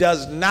means he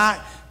does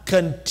not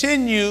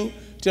continue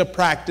to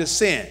practice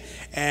sin.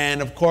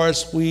 And of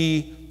course,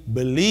 we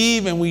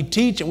believe and we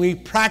teach and we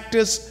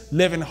practice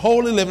living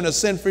holy, living a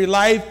sin-free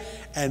life.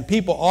 And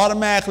people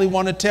automatically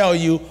want to tell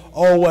you,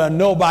 oh, well,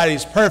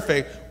 nobody's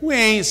perfect. We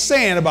ain't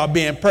saying about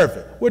being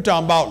perfect. We're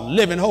talking about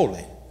living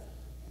holy.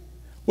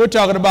 We're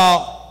talking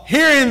about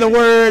hearing the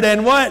word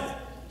and what?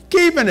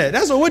 Keeping it.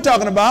 That's what we're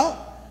talking about.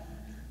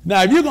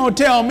 Now, if you're going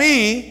to tell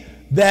me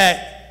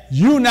that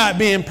you not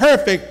being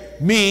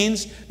perfect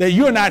means that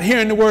you're not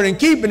hearing the word and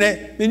keeping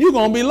it, then you're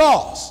going to be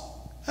lost.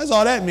 That's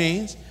all that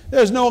means.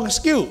 There's no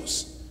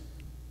excuse.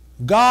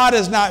 God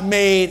has not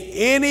made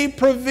any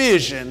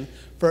provision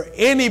for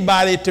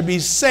anybody to be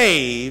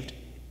saved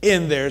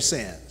in their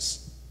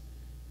sins.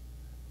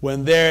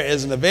 When there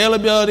is an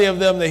availability of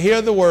them to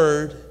hear the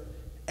word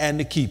and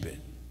to keep it.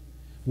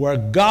 Where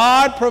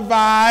God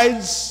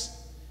provides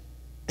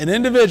an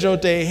individual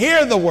to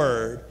hear the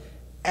word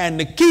and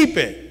to keep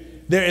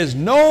it, there is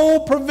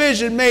no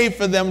provision made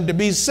for them to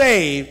be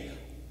saved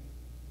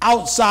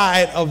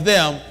outside of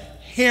them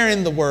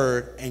hearing the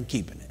word and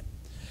keeping it.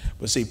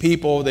 But see,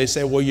 people, they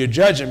say, well, you're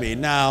judging me.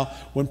 Now,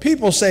 when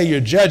people say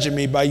you're judging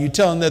me by you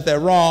telling them that they're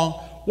wrong,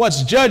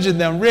 what's judging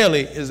them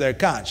really is their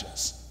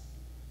conscience.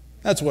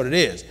 That's what it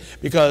is.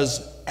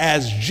 Because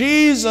as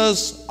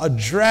Jesus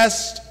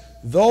addressed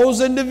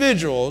those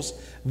individuals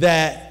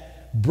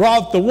that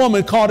brought the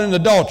woman caught in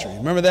adultery.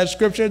 Remember that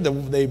scripture?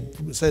 They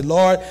said,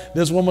 Lord,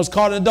 this woman was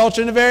caught in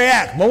adultery in the very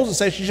act. Moses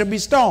said she should be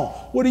stoned.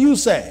 What do you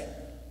say?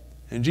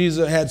 And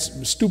Jesus had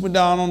stooping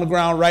down on the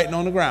ground, writing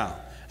on the ground.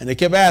 And they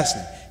kept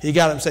asking. He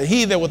got him and said,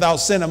 he that without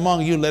sin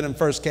among you, let him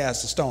first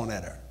cast a stone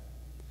at her.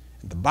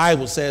 And the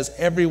Bible says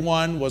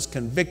everyone was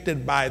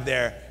convicted by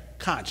their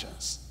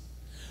conscience.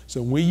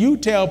 So when you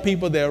tell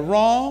people they're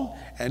wrong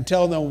and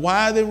tell them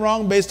why they're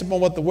wrong based upon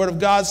what the Word of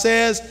God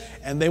says,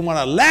 and they want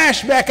to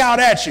lash back out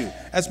at you,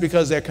 that's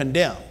because they're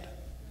condemned.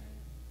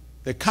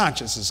 Their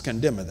conscience is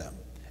condemning them.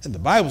 And the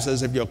Bible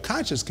says if your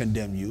conscience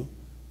condemns you,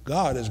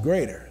 God is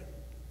greater.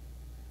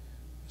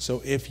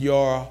 So if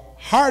your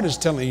heart is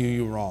telling you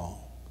you're wrong,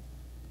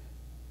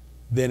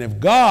 then if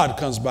God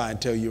comes by and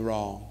tell you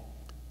wrong,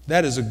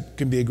 that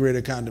can be a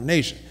greater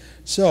condemnation.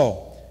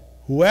 So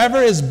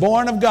whoever is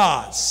born of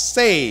God,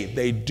 saved,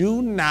 they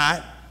do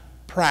not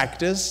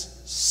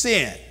practice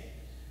sin.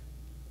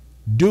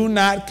 Do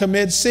not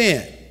commit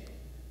sin.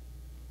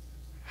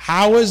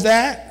 How is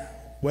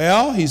that?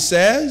 Well, he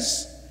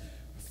says,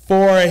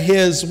 for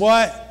his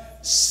what?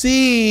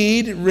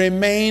 Seed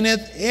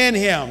remaineth in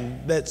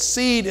him. That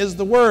seed is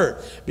the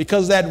word.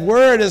 Because that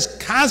word is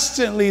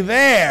constantly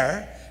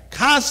there.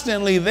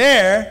 Constantly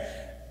there.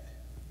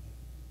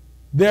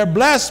 They're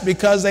blessed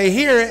because they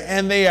hear it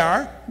and they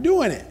are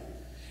doing it.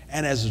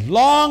 And as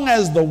long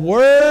as the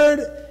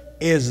word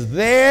is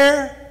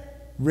there,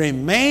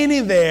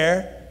 remaining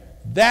there,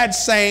 that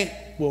saint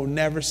will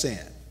never sin.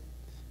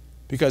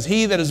 Because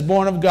he that is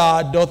born of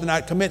God doth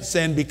not commit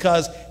sin,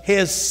 because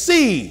his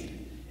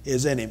seed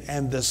is in him.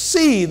 And the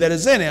seed that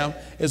is in him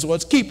is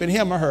what's keeping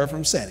him or her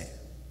from sinning.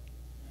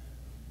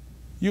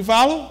 You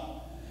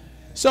follow?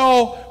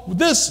 So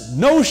this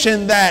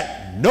notion that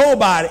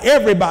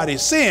everybody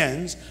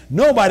sins,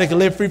 nobody can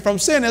live free from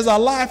sin is a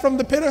lie from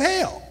the pit of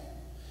hell.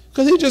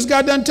 Because he just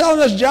got done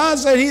telling us, John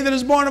said, he that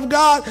is born of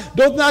God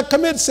doth not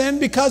commit sin,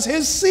 because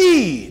his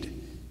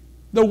seed,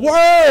 the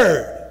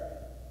word,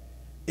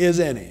 is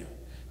in him.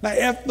 Now,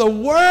 if the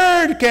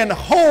word can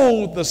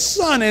hold the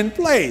sun in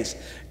place,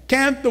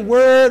 can't the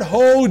word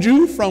hold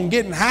you from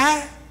getting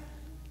high?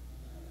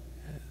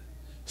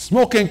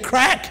 Smoking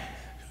crack?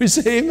 We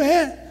say,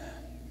 amen.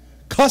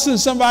 Cussing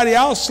somebody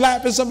out,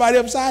 slapping somebody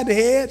upside the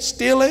head,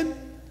 stealing?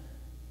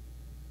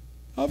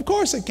 Of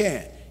course it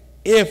can,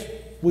 if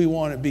we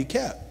want to be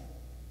kept.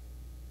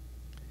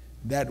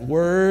 That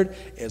word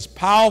is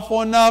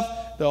powerful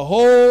enough to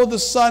hold the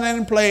sun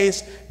in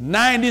place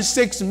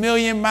 96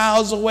 million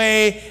miles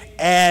away.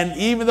 And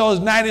even though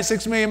it's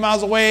 96 million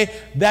miles away,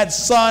 that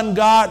sun,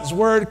 God's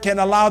word, can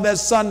allow that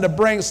sun to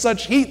bring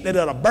such heat that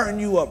it'll burn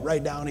you up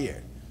right down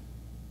here.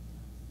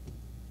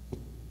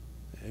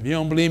 If you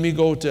don't believe me,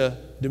 go to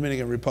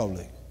Dominican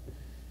Republic.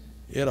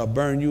 It'll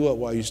burn you up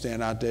while you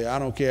stand out there. I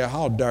don't care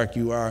how dark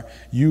you are,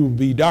 you'll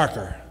be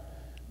darker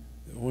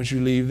once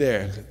you leave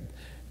there.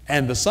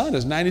 And the sun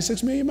is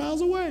 96 million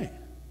miles away.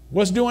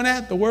 What's doing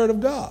that? The Word of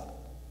God.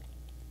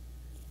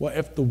 Well,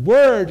 if the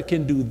Word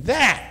can do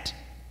that,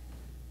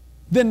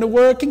 then the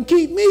Word can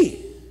keep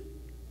me.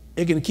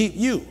 It can keep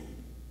you.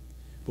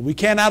 But we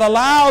cannot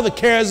allow the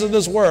cares of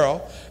this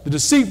world, the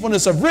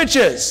deceitfulness of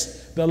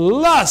riches, the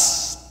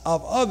lust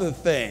of other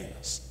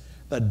things,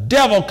 the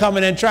devil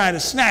coming in trying to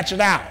snatch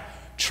it out,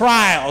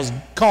 trials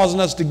causing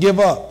us to give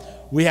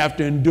up. We have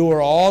to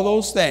endure all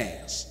those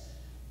things.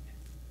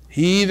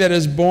 He that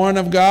is born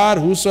of God,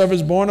 whosoever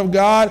is born of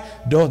God,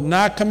 doth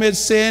not commit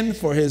sin,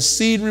 for his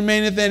seed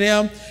remaineth in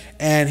him,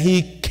 and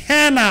he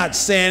cannot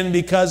sin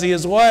because he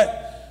is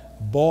what?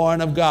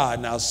 Born of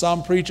God. Now,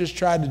 some preachers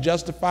try to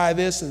justify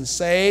this and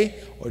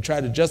say, or try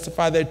to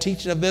justify their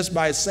teaching of this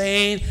by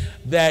saying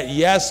that,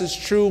 yes, it's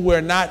true, we're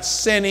not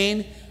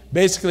sinning.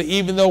 Basically,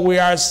 even though we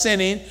are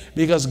sinning,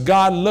 because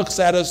God looks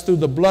at us through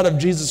the blood of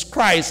Jesus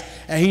Christ,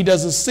 and he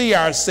doesn't see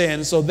our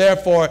sins. So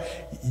therefore,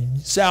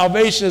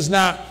 salvation is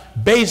not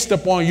based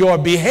upon your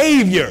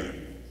behavior.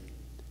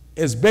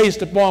 It's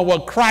based upon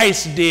what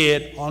Christ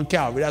did on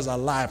Calvary. That's a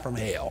lie from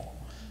hell.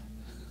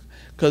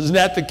 Because in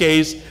that the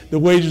case, the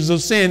wages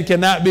of sin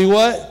cannot be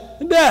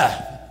what?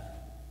 Death.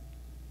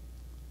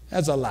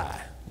 That's a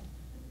lie.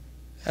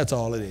 That's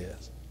all it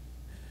is.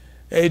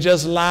 They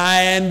just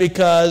lying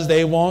because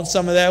they want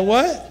some of that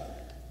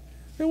what?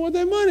 They want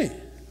their money.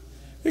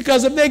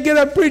 Because if they get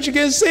up and preach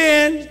against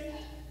sin,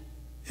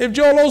 if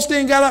Joel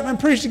Osteen got up and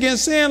preached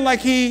against sin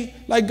like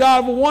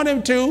God would want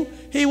him to,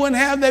 he wouldn't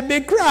have that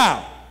big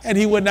crowd. And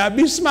he would not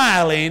be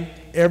smiling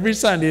every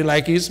Sunday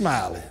like he's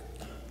smiling.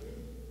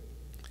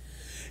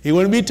 He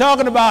wouldn't be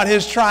talking about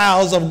his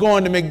trials of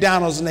going to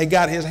McDonald's and they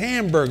got his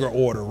hamburger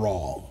order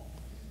wrong.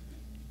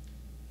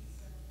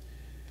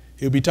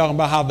 He'll be talking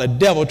about how the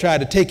devil tried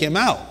to take him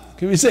out.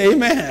 Can we say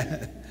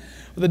amen?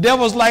 The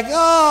devil's like,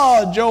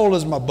 oh, Joel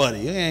is my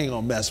buddy. I ain't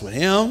going to mess with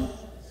him.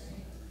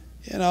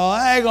 You know,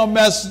 I ain't going to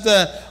mess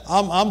with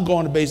I'm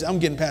going to base. I'm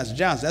getting Pastor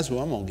Johnson. That's who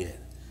I'm going to get.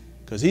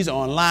 Because he's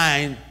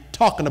online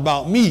talking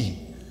about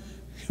me.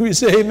 We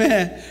say,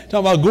 amen,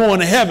 talking about going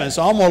to heaven.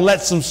 So I'm going to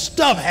let some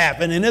stuff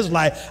happen in his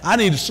life. I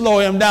need to slow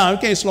him down.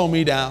 He can't slow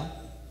me down.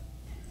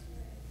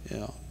 You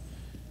know,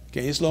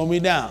 can't slow me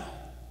down.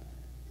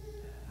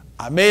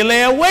 I may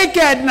lay awake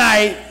at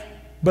night,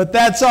 but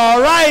that's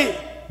all right.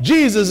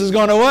 Jesus is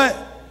going to what?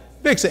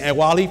 Fix it. And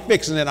while he's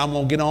fixing it, I'm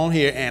going to get on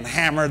here and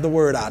hammer the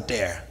word out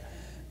there.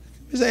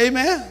 You say,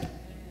 amen?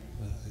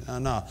 No.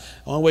 The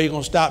only way you're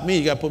going to stop me,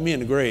 you got to put me in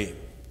the grave.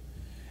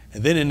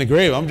 And then in the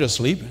grave, I'm just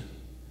sleeping,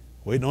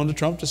 waiting on the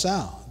trump to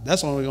sound.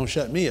 That's the only way going to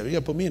shut me up. You got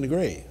to put me in the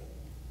grave.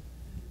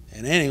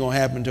 And it ain't going to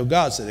happen until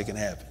God said it can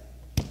happen.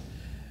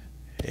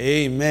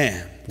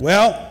 Amen.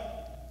 Well,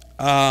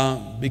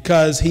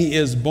 because he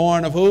is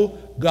born of who?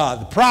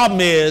 God. The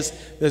problem is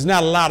there's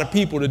not a lot of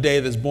people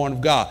today that's born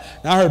of God.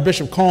 Now I heard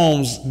Bishop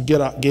Combs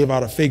gave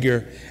out a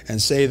figure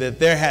and say that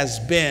there has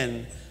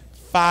been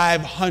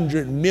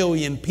 500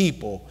 million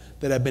people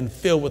that have been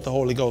filled with the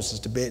Holy Ghost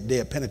since the day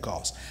of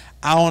Pentecost.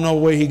 I don't know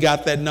where he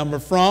got that number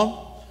from.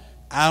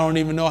 I don't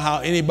even know how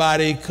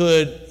anybody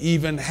could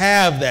even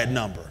have that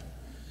number.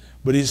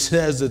 But he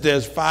says that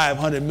there's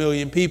 500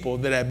 million people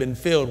that have been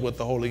filled with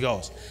the Holy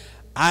Ghost.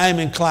 I'm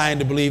inclined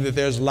to believe that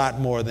there's a lot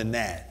more than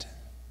that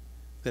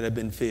have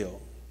been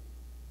filled.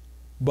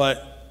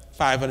 But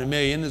 500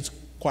 million is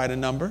quite a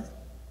number.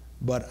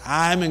 But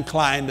I'm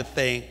inclined to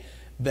think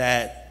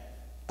that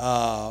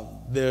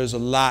there's a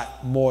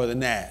lot more than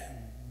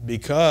that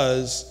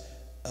because,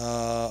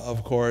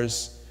 of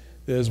course,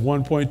 there's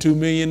 1.2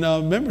 million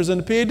members in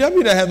the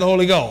PAW that have the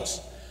Holy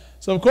Ghost.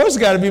 So, of course, it's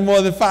got to be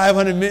more than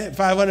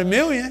 500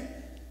 million.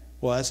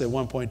 Well, I said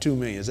 1.2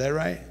 million. Is that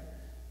right?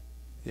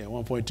 Yeah,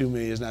 1.2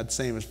 million is not the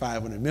same as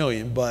 500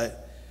 million,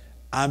 but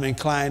I'm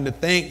inclined to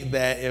think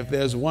that if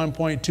there's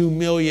 1.2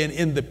 million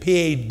in the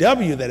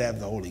PAW that have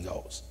the Holy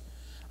Ghost,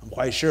 I'm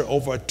quite sure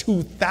over a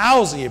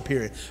 2,000-year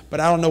period. But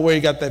I don't know where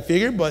he got that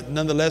figure, but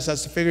nonetheless,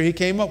 that's the figure he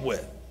came up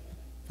with,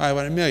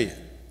 500 million.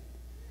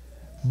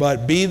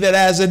 But be that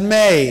as it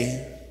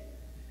may,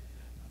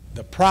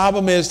 the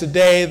problem is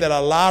today that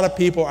a lot of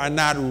people are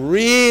not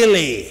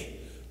really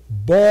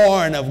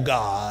born of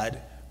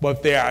God,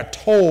 but they are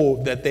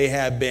told that they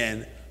have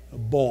been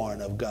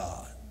born of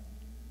God.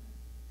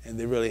 And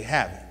they really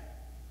haven't.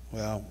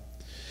 Well,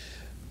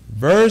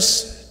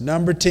 verse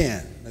number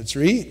 10. Let's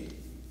read.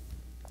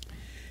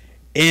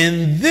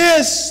 In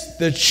this,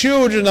 the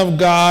children of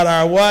God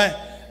are what?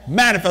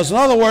 Manifest. In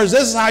other words,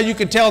 this is how you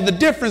can tell the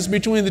difference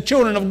between the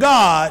children of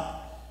God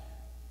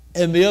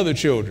and the other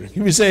children.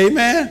 Can we say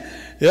amen?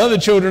 The other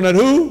children are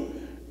who?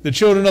 The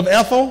children of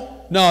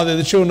Ethel? No, they're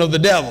the children of the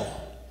devil.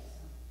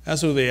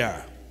 That's who they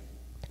are.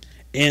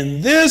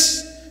 In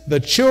this, the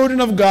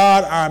children of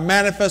God are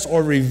manifest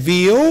or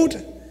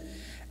revealed.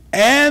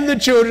 And the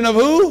children of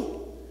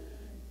who?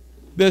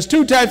 There's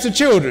two types of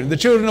children. The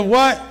children of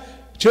what?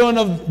 Children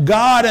of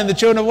God and the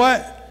children of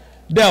what?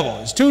 Devil.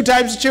 It's two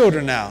types of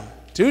children now.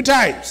 Two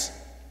types.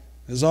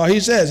 That's all he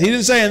says. He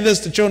didn't say in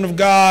this, the children of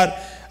God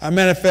are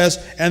manifest,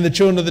 and the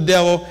children of the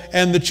devil,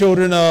 and the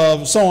children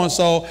of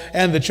so-and-so,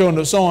 and the children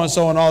of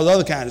so-and-so, and all the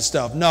other kind of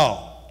stuff.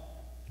 No.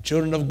 The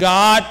children of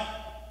God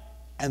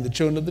and the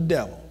children of the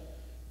devil.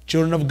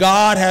 Children of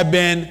God have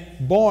been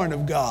born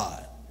of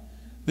God.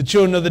 The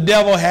children of the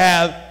devil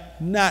have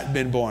not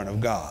been born of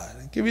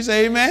God. Can we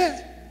say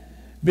amen?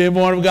 Being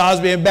born of God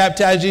is being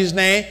baptized in Jesus'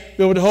 name,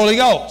 filled with the Holy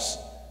Ghost.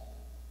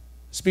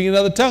 Speaking in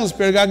other tongues, the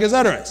Spirit of God gives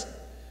utterance.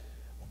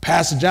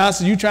 Pastor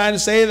Johnson, you trying to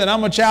say that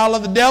I'm a child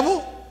of the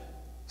devil?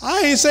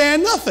 I ain't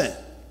saying nothing.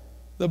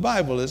 The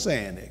Bible is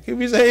saying it. Can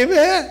we say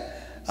amen?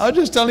 I was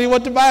just telling you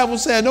what the Bible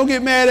said. Don't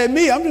get mad at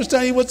me. I'm just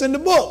telling you what's in the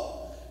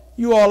book.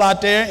 You all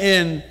out there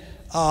in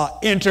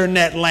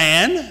internet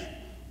land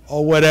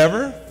or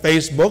whatever,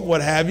 Facebook,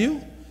 what have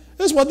you.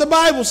 That's what the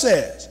Bible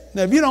says.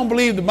 Now, if you don't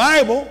believe the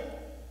Bible,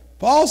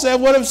 Paul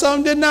said, what if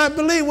some would not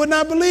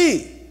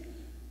believe?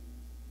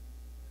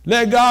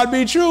 Let God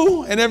be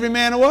true and every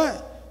man a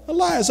what? A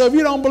liar. So if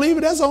you don't believe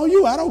it, that's on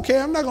you. I don't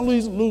care. I'm not going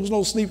to lose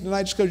no sleep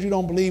tonight just because you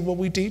don't believe what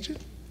we teach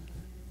it.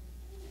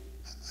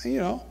 You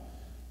know,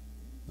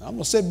 I'm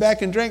going to sit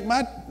back and drink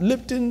my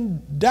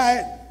Lipton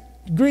Diet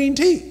green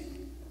tea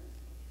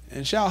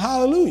and shout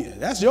hallelujah.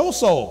 That's your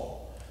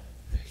soul.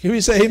 Can we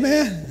say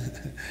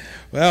amen?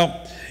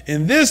 Well,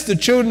 in this the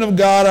children of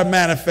God are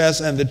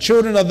manifest, and the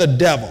children of the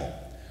devil.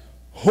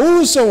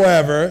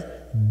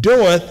 Whosoever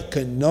doeth,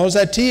 knows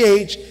that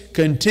TH,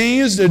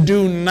 continues to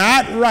do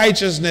not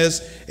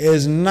righteousness,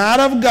 is not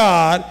of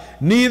God,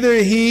 neither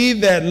he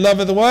that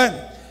loveth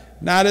what?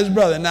 Not his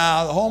brother.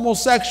 Now, the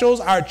homosexuals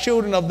are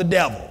children of the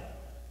devil.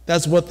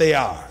 That's what they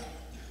are.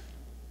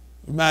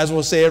 We might as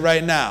well say it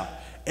right now.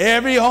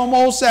 Every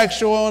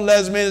homosexual and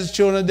lesbian is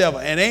children of the devil.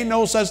 And ain't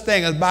no such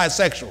thing as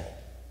bisexual.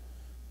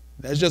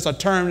 That's just a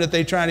term that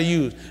they're trying to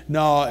use.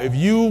 No, if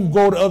you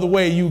go the other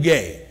way, you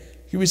gay.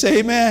 Can we say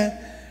amen?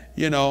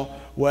 You know,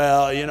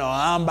 well, you know,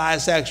 I'm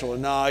bisexual.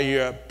 No,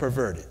 you're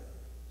perverted.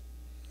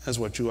 That's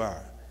what you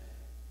are.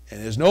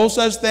 And there's no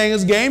such thing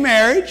as gay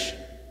marriage.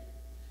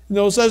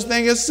 No such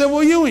thing as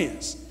civil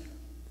unions.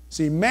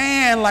 See,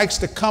 man likes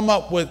to come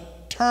up with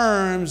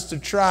terms to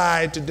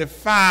try to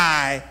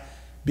defy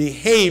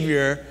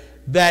behavior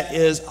that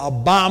is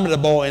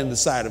abominable in the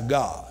sight of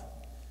God.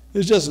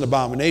 It's just an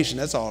abomination.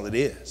 That's all it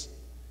is.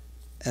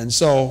 And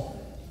so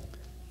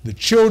the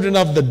children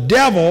of the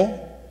devil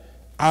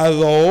are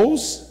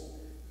those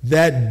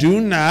that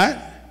do not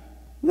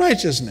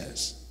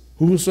righteousness.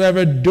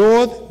 Whosoever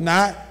doeth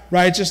not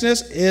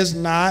righteousness is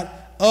not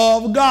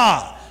of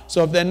God.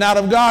 So if they're not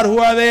of God, who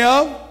are they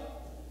of?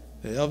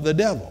 They're of the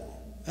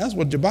devil. That's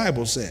what the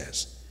Bible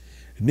says.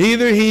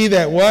 Neither he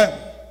that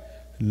what?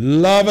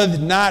 Loveth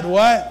not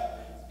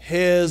what?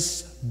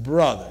 His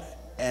brother.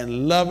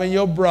 And loving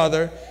your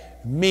brother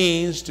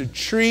means to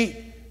treat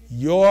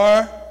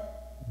your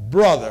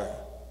brother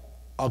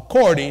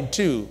according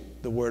to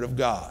the word of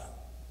God,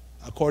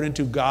 according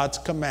to God's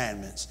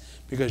commandments.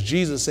 Because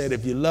Jesus said,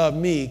 if you love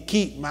me,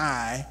 keep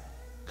my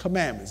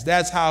commandments.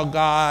 That's how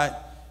God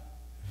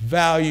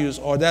values,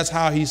 or that's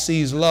how he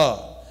sees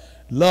love.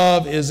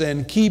 Love is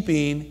in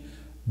keeping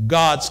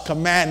God's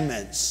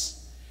commandments.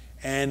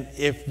 And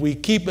if we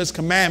keep his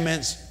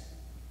commandments,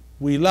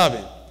 we love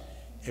him.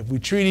 If we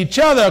treat each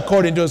other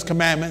according to his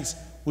commandments,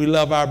 we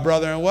love our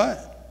brother and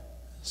what?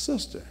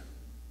 Sister.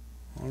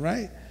 All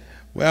right?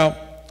 Well,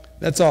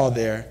 that's all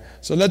there.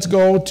 So let's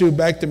go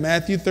back to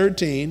Matthew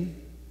 13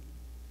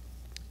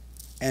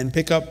 and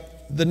pick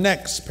up the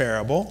next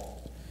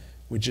parable,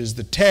 which is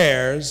the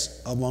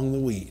tares among the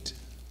wheat.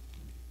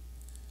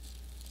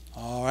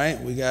 All right,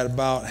 we got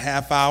about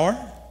half hour,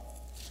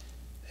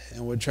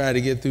 and we'll try to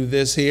get through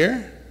this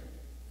here.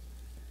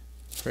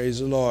 Praise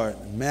the Lord.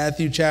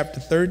 Matthew chapter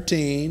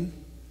 13,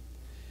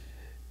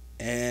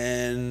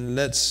 and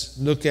let's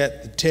look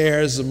at the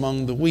tares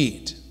among the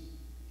wheat.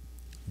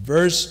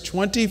 Verse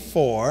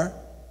 24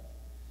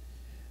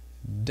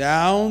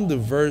 down to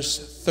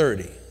verse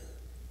 30.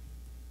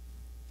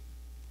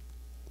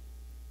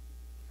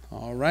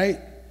 All right,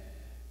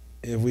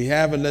 if we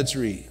have it, let's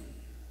read.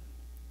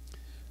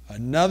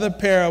 Another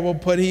parable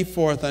put he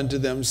forth unto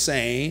them,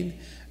 saying,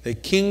 the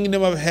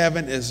kingdom of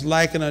heaven is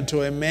likened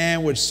unto a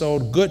man which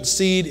sowed good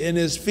seed in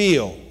his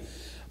field.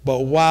 But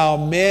while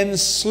men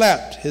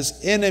slept, his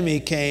enemy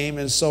came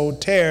and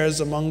sowed tares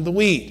among the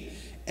wheat,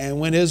 and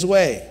went his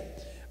way.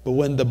 But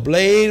when the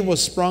blade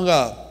was sprung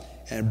up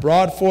and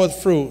brought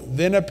forth fruit,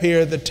 then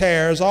appeared the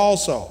tares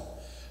also.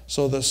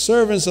 So the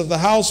servants of the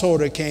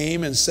householder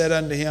came and said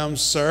unto him,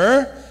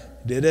 Sir,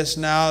 didst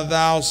now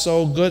thou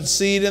sow good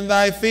seed in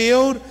thy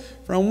field?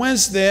 From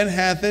whence then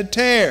hath it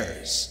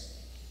tares?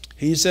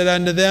 He said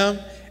unto them,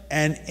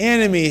 An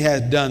enemy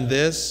hath done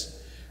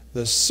this.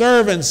 The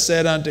servants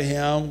said unto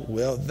him,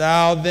 Wilt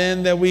thou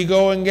then that we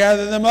go and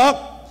gather them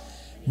up?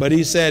 But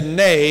he said,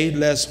 Nay,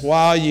 lest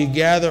while ye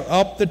gather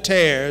up the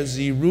tares,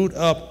 ye root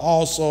up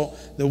also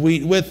the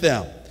wheat with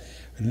them.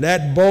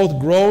 Let both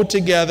grow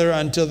together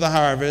until the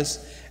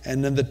harvest.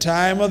 And in the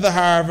time of the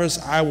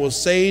harvest I will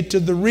say to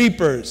the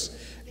reapers,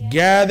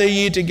 Gather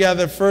ye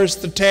together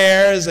first the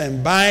tares,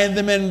 and bind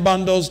them in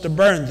bundles to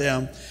burn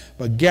them,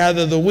 but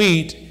gather the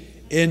wheat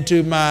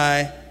into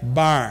my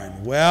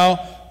barn. Well,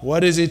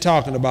 what is he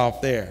talking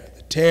about there?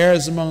 The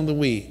tares among the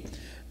wheat.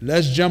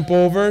 let's jump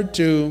over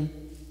to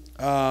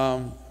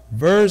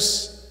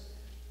verse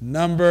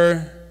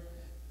number,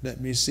 let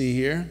me see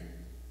here.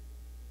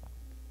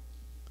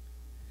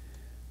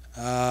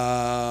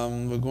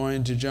 We're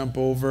going to jump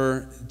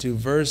over to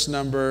verse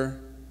number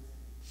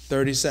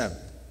 37.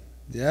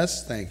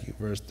 Yes, thank you.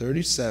 Verse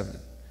 37.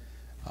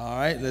 All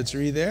right, let's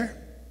read there.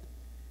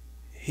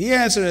 He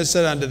answered and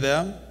said unto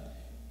them,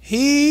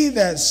 He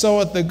that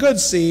soweth the good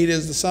seed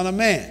is the Son of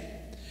Man.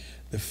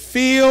 The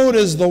field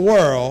is the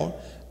world.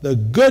 The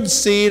good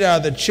seed are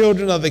the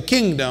children of the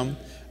kingdom,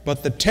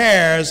 but the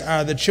tares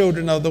are the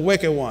children of the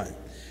wicked one.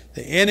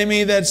 The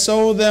enemy that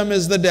sowed them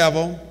is the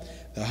devil.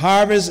 The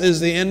harvest is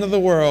the end of the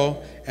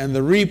world, and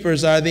the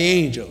reapers are the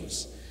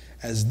angels.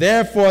 As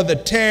therefore the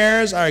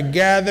tares are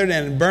gathered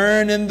and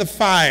burned in the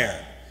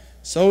fire,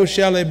 so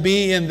shall it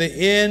be in the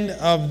end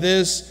of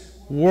this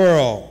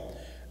world.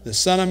 The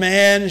Son of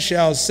Man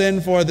shall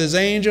send forth his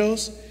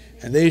angels,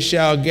 and they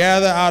shall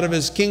gather out of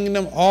his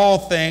kingdom all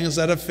things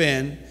that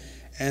offend,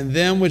 and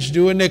them which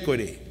do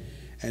iniquity,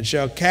 and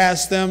shall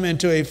cast them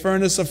into a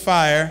furnace of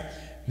fire.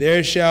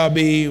 There shall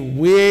be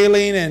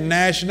wailing and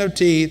gnashing of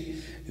teeth.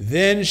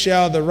 Then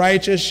shall the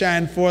righteous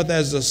shine forth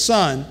as the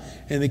sun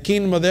in the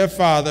kingdom of their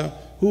Father.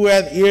 Who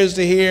hath ears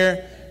to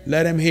hear,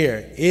 let him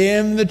hear.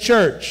 In the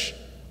church,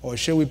 or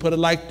should we put it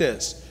like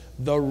this,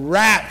 the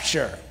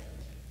rapture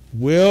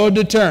will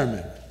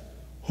determine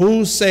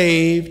who's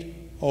saved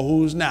or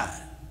who's not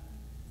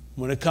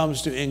when it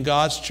comes to in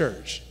God's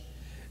church.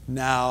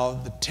 Now,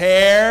 the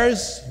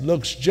tares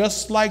looks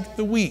just like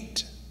the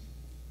wheat.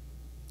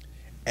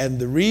 And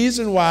the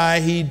reason why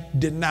he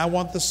did not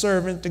want the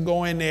servant to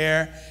go in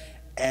there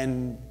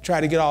and try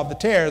to get off the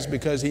tares,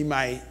 because he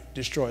might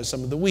destroy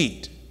some of the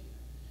wheat.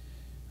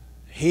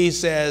 He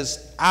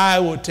says, I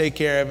will take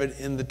care of it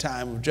in the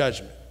time of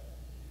judgment.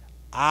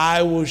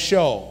 I will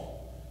show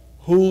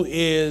who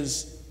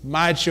is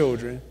my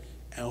children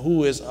and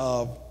who is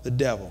of the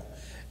devil.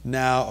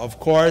 Now, of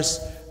course,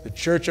 the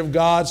church of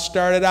God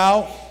started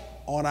out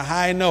on a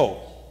high note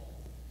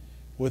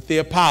with the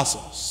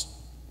apostles.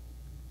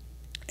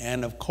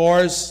 And of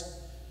course,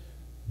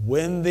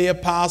 when the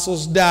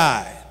apostles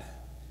died,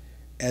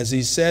 as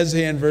he says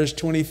here in verse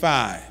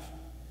 25,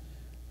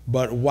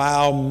 but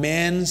while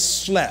men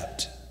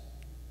slept,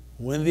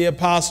 when the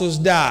apostles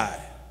died,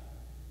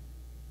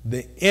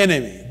 the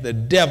enemy, the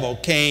devil,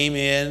 came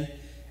in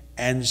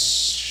and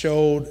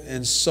sowed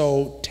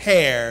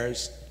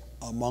tares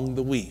among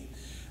the wheat.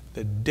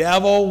 The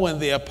devil, when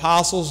the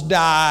apostles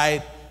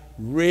died,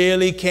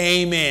 really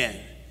came in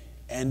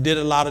and did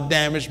a lot of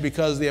damage,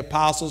 because the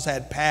apostles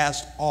had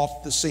passed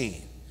off the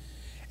scene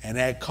and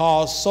had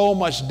caused so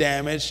much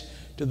damage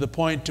to the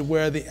point to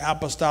where the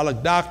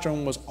apostolic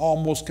doctrine was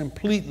almost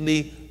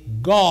completely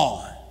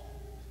gone.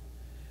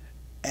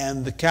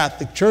 And the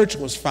Catholic Church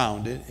was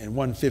founded in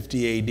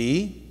 150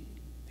 AD,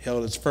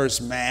 held its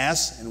first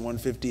Mass in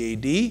 150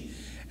 AD,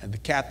 and the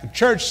Catholic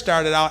Church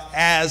started out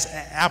as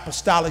an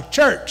apostolic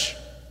church.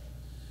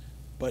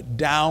 But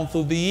down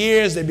through the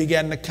years, they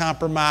began to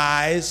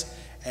compromise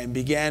and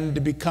began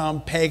to become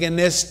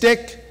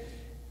paganistic.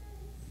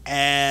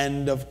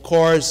 And of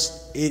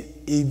course, it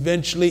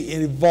eventually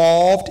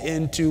evolved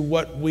into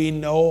what we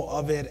know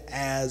of it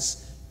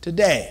as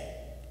today.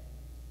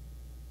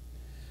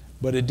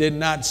 But it did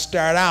not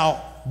start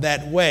out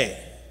that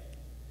way.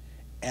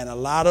 And a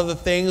lot of the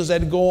things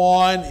that go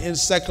on in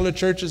secular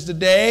churches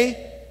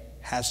today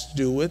has to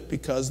do with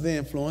because of the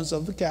influence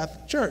of the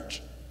Catholic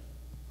Church,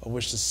 of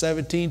which the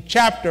 17th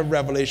chapter of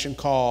Revelation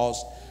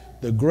calls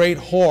the great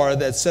whore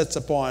that sits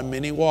upon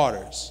many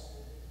waters,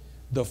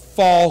 the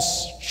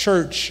false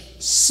church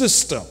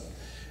system.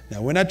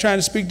 Now, we're not trying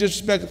to speak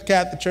disrespect to the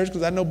Catholic Church,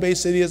 because I know Bay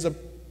City is a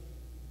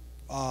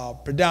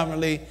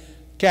predominantly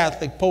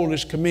Catholic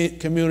Polish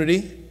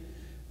community,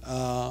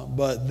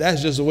 but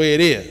that's just the way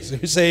it is.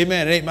 If you say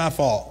amen, it ain't my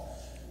fault.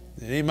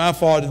 It ain't my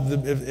fault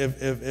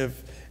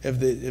if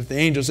the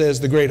angel says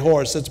the great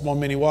whore sits upon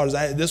many waters.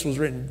 This was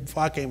written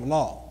before I came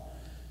along.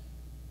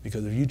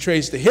 Because if you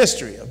trace the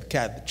history of the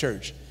Catholic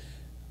Church,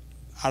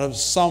 out of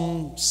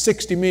some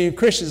 60 million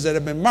Christians that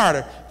have been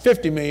martyred,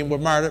 50 million were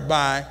martyred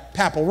by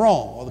Papal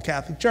Rome, or the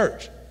Catholic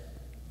Church,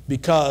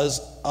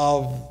 because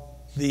of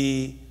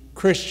the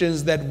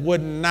Christians that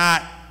would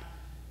not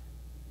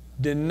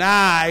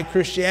deny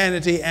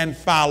Christianity and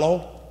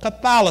follow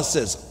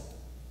Catholicism.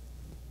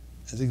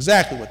 That's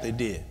exactly what they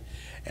did.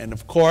 And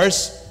of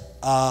course,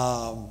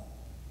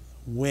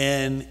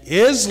 when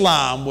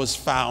Islam was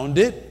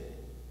founded,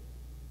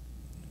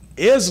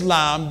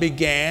 Islam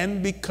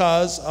began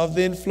because of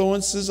the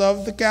influences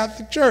of the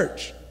Catholic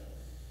Church.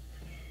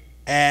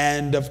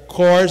 And of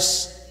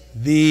course,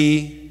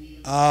 the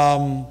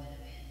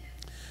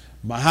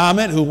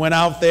Muhammad, who went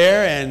out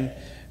there and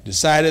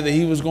decided that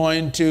he was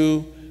going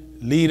to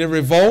lead a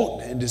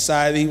revolt and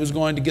decided that he was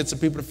going to get some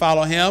people to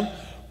follow him,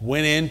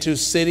 went into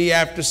city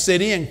after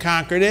city and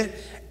conquered it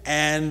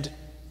and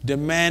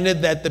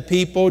demanded that the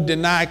people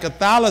deny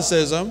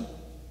Catholicism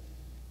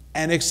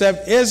and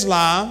accept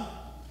Islam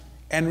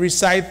and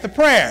recite the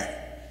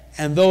prayer.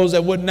 And those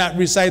that would not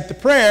recite the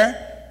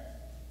prayer,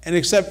 and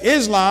accept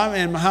Islam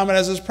and Muhammad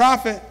as his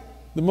prophet,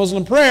 the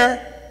Muslim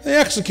prayer, they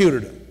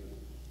executed him.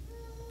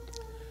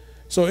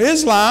 So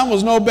Islam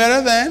was no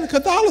better than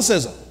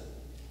Catholicism,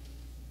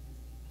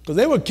 because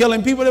they were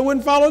killing people that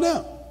wouldn't follow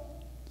them.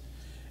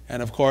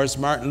 And of course,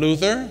 Martin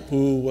Luther,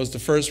 who was the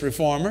first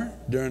reformer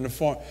during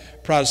the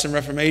Protestant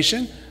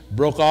Reformation,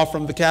 broke off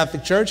from the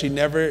Catholic Church. He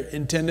never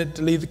intended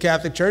to leave the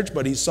Catholic Church,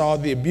 but he saw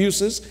the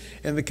abuses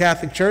in the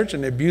Catholic Church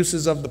and the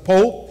abuses of the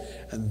Pope,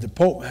 and the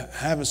Pope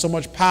having so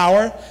much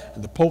power,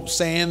 and the Pope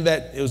saying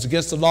that it was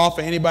against the law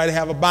for anybody to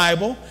have a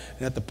Bible, and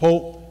that the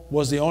Pope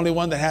was the only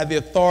one that had the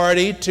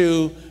authority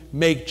to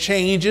make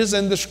changes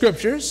in the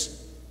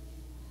scriptures.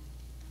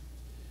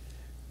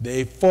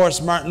 They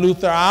forced Martin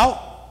Luther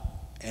out,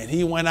 and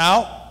he went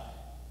out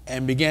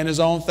and began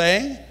his own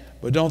thing.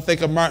 But don't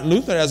think of Martin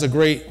Luther as a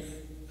great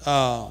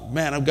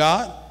man of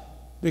God,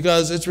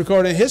 because it's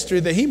recorded in history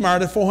that he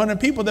martyred 400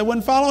 people that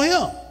wouldn't follow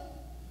him.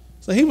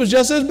 So he was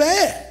just as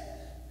bad.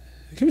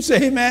 Can you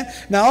say amen?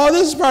 Now, all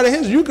this is part of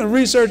history. You can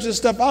research this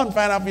stuff out and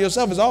find out for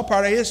yourself. It's all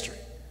part of history.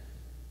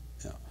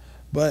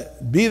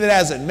 But be that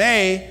as it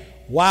may,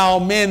 while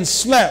men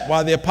slept,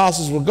 while the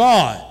apostles were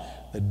gone,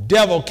 the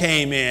devil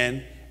came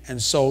in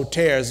and sowed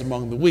tares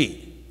among the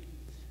wheat.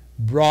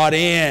 Brought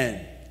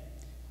in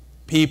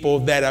people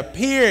that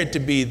appeared to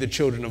be the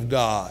children of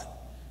God,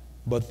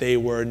 but they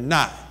were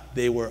not.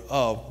 They were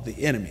of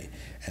the enemy.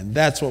 And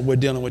that's what we're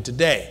dealing with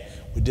today.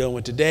 We're dealing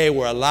with today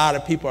where a lot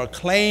of people are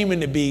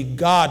claiming to be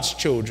God's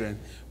children,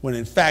 when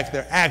in fact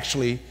they're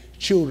actually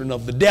children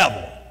of the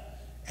devil.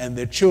 And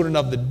they're children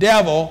of the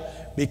devil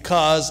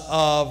because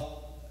of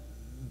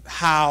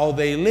how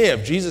they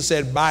live. Jesus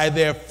said, by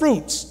their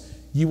fruits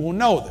you will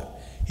know them.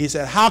 He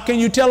said, how can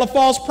you tell a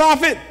false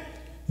prophet?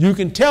 You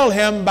can tell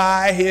him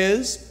by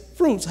his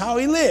fruits, how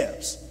he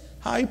lives,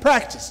 how he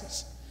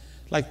practices.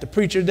 Like the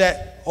preacher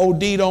that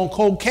OD'd on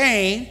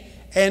cocaine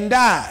and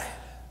died.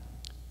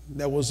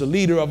 That was the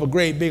leader of a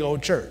great big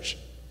old church.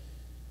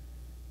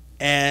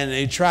 And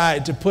they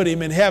tried to put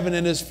him in heaven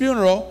in his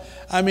funeral.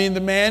 I mean,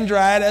 the man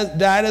died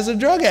as a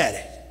drug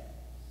addict.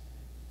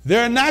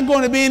 There are not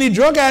going to be any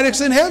drug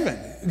addicts in heaven.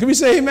 Can we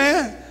say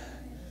amen?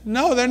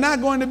 No, they're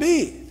not going to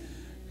be.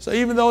 So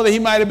even though he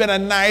might have been a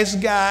nice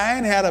guy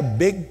and had a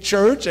big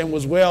church and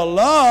was well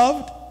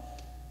loved,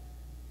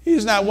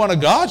 he's not one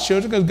of God's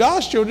children, because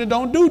God's children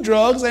don't do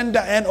drugs and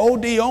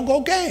OD on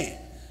cocaine.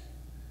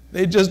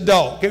 They just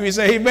don't. Can we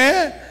say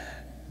amen?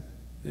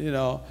 You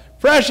know,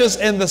 precious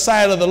in the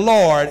sight of the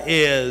Lord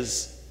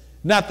is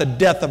not the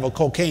death of a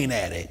cocaine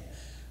addict,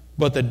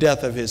 but the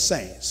death of his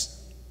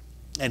saints.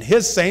 And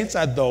his saints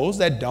are those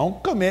that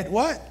don't commit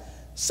what?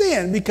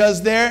 Sin,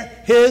 because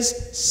his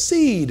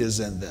seed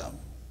is in them.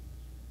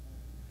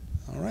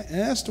 All right, and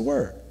that's the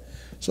word.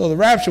 So the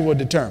rapture will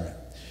determine.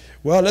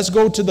 Well, let's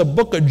go to the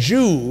book of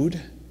Jude,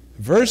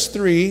 verse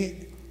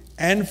 3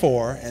 and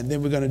 4, and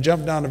then we're going to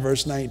jump down to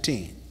verse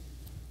 19.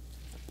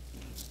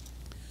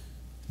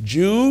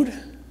 Jude,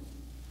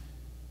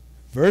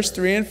 verse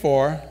 3 and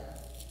 4.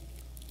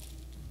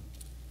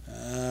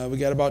 We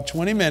got about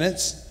 20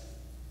 minutes.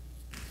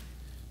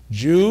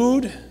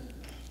 Jude,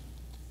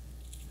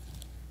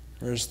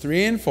 verse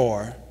 3 and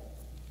 4.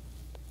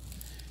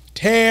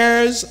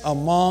 Tares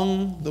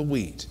among the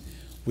wheat.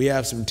 We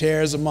have some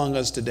tares among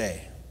us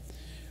today.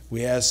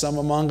 We have some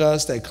among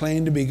us that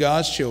claim to be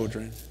God's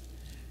children,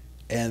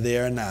 and they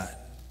are not.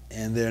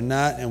 And they're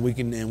not, and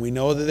we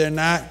know that they're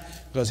not,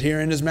 because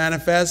herein is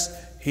manifest,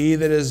 he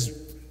that is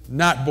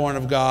not born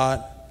of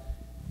God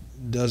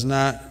does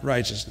not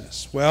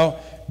righteousness. Well,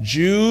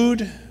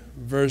 Jude,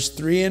 verse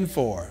 3 and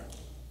 4.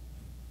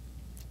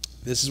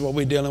 This is what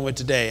we're dealing with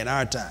today in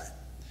our time.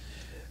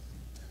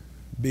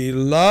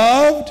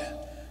 Beloved,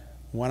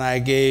 when I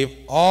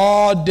gave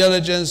all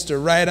diligence to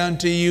write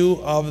unto you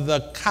of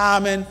the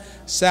common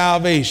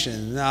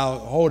salvation. Now,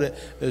 hold it.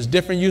 There's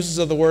different uses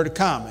of the word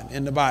common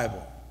in the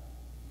Bible.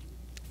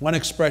 One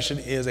expression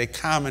is a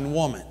common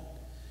woman.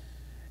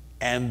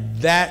 And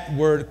that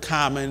word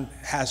common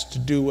has to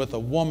do with a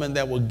woman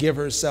that will give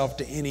herself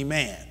to any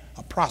man,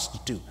 a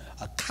prostitute,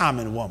 a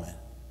common woman.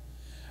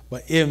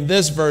 But in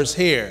this verse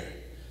here,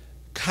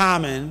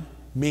 common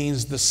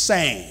means the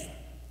same.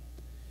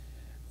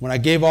 When I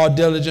gave all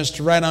diligence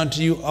to write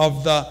unto you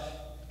of the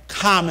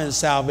common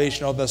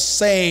salvation, or the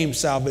same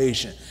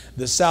salvation,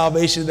 the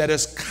salvation that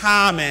is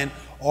common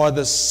or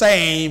the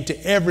same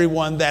to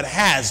everyone that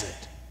has it.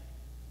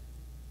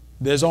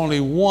 There's only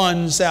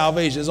one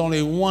salvation. There's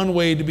only one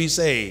way to be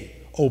saved.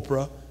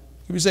 Oprah,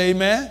 can we say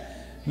amen?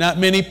 Not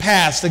many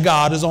paths to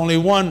God. There's only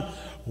one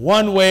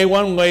way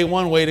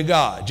to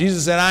God.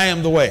 Jesus said, I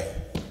am the way.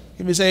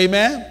 Can we say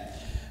amen?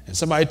 And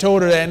somebody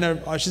told her that,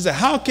 and she said,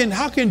 how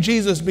can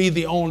Jesus be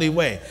the only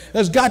way?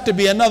 There's got to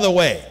be another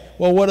way.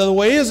 Well, what other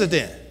way is it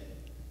then?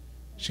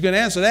 She couldn't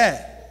answer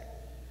that.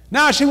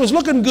 Now, she was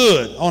looking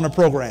good on the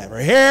program. Her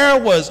hair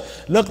was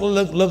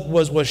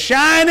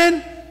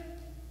shining,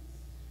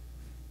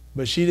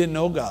 but she didn't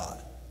know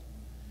God.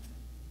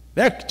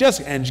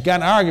 And she got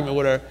in an argument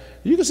with her.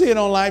 You can see it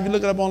online if you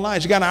look it up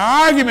online. She got in an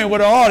argument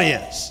with her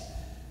audience.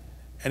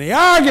 And the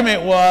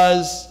argument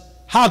was,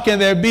 How can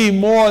there be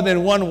more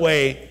than one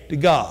way to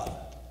God?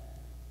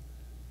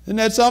 Isn't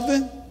that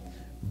something?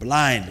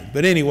 Blinded.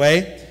 But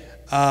anyway,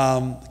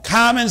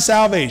 common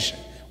salvation.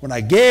 When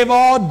I gave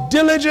all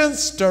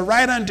diligence to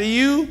write unto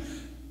you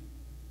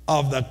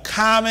of the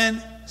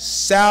common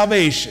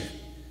salvation.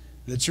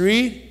 Let's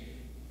read.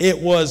 It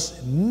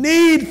was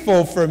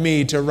needful for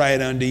me to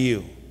write unto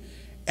you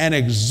and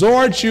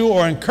exhort you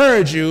or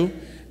encourage you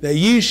that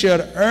ye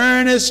should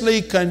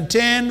earnestly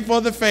contend for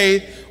the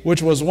faith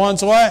which was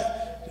once what?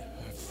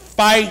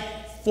 Fight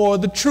for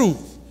the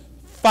truth.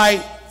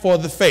 Fight for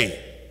the faith.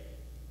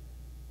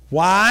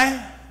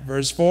 Why?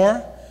 Verse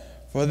 4.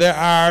 For there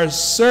are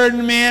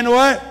certain men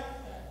what?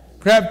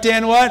 Crept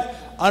in what?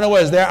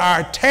 Unawares. There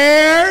are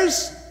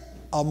tares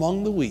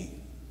among the wheat.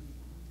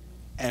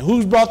 And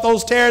who's brought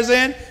those tares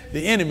in?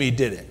 The enemy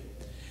did it.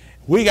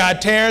 We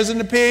got tares in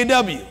the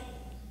PAW.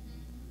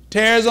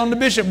 Tares on the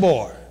bishop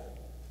board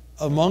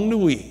among the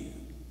wheat.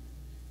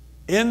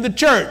 In the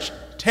church,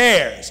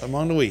 tares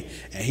among the wheat.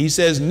 And he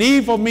says,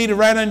 need for me to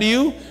write unto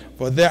you,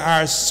 for there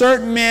are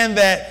certain men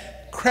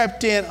that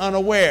crept in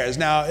unawares.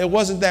 Now, it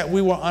wasn't that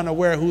we were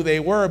unaware who they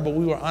were, but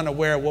we were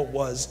unaware what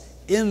was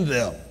in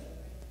them.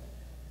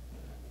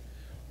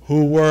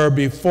 Who were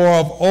before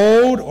of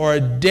old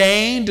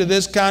ordained to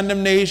this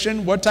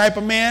condemnation. What type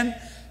of men?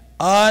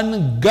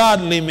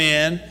 Ungodly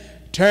men,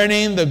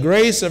 turning the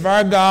grace of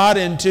our God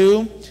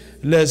into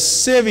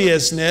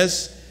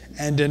lasciviousness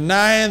and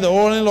denying the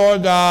only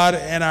Lord God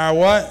and our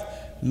what?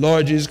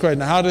 Lord Jesus Christ.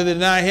 Now, how do they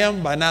deny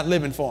him? By not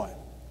living for him.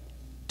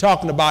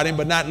 Talking about him,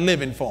 but not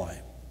living for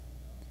him.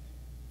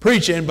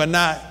 Preaching, but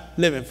not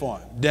living for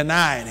him.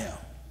 Denying him.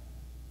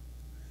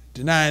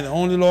 Denying the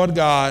only Lord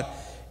God,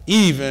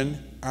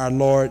 even our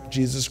Lord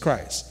Jesus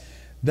Christ.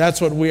 That's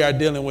what we are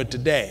dealing with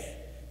today.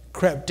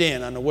 Crept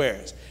in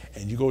unawares.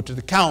 And you go to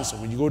the council.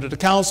 When you go to the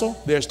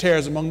council, there's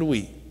tares among the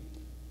wheat.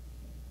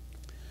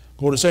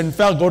 Go to a certain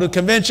fellowship, go to the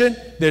convention,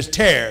 there's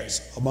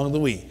tares among the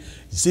wheat.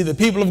 You see the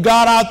people of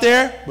God out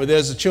there, but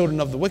there's the children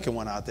of the wicked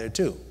one out there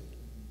too.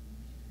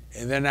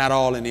 And they're not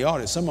all in the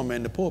audience. Some of them are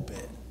in the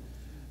pulpit.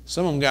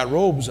 Some of them got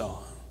robes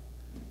on.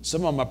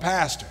 Some of them are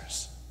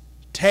pastors.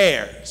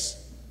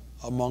 Tares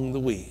among the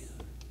wheat.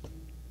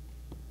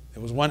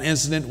 There was one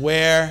incident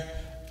where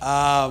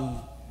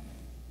a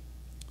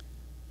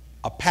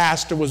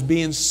pastor was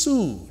being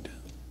sued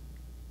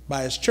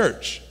by his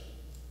church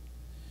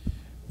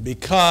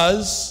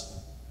because,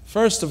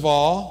 first of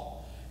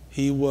all,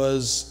 he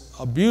was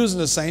abusing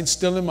the saints,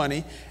 stealing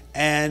money,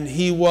 and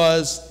he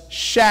was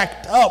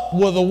shacked up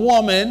with a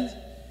woman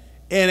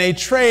in a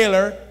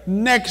trailer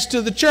next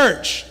to the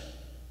church.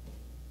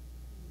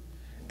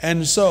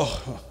 And so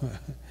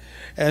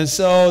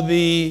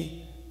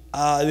they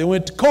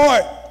went to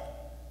court,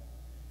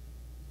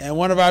 and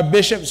one of our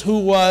bishops, who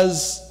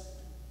was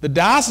the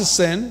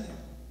diocesan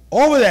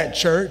over that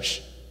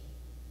church,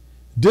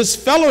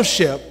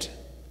 disfellowshipped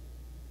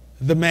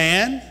the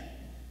man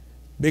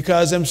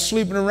because him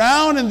sleeping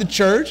around in the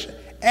church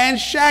and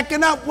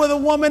shacking up with a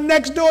woman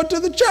next door to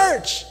the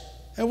church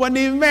and wasn't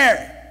even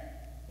married.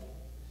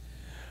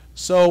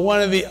 So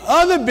one of the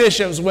other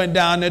bishops went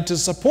down there to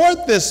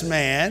support this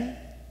man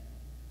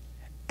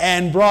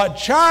and brought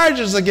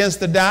charges against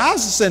the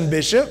diocesan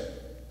bishop,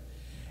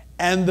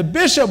 and the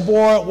bishop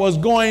board was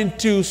going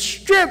to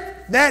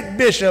strip that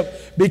bishop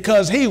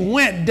because he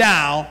went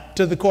down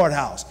to the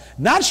courthouse.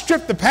 Not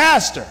strip the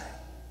pastor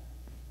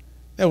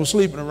that was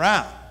sleeping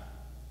around.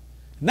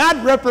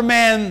 Not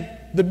reprimand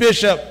the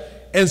bishop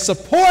in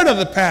support of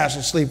the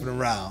pastor sleeping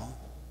around.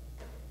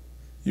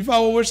 You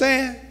follow what we're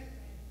saying?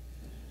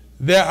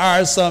 There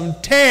are some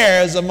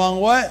tares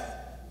among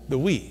what? The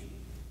wheat.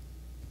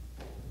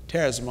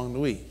 Tares among the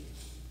wheat.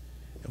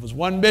 There was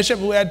one bishop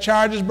who had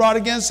charges brought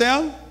against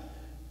him.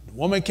 The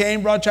woman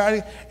came, brought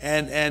charges,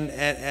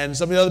 and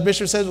some of the other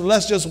bishops said, well,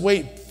 let's just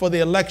wait for the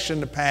election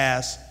to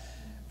pass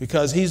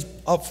because he's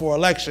up for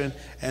election,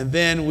 and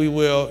then we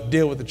will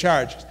deal with the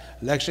charges.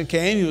 Election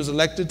came, he was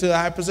elected to a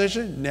high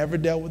position, never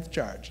dealt with the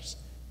charges.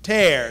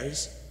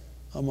 Tares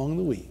among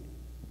the wheat.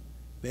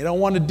 They don't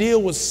want to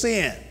deal with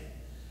sin.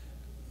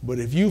 But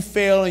if you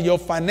fail in your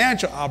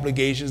financial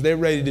obligations, they're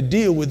ready to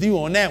deal with you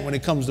on that when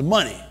it comes to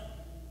money.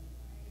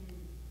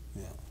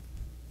 Yeah.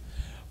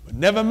 But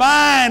never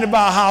mind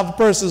about how the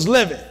person's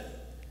living.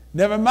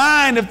 Never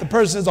mind if the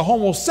person is a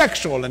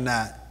homosexual or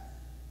not.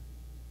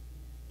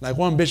 Like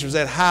one bishop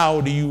said,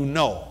 how do you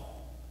know?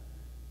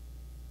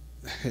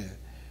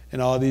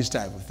 And all these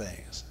type of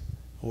things.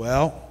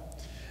 Well,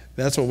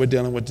 that's what we're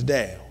dealing with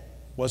today.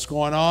 What's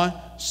going on?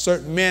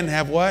 Certain men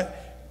have what?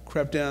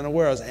 Crept in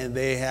unawares, and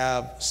they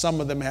have, some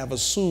of them have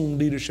assumed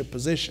leadership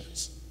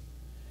positions.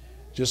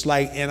 Just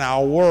like in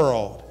our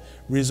world,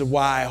 reason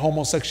why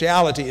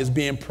homosexuality is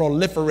being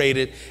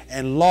proliferated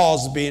and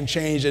laws being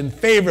changed in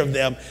favor of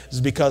them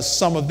is because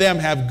some of them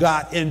have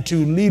got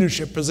into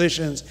leadership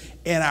positions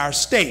in our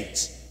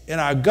states, in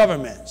our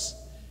governments,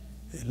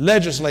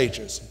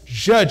 legislatures,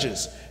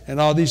 judges, and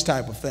all these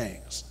type of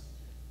things.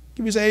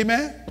 Can you say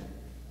amen?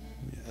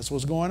 Yeah, that's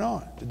what's going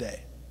on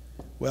today.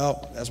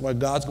 Well, that's why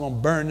God's going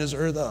to burn this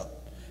earth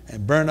up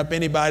and burn up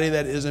anybody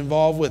that is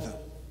involved with them.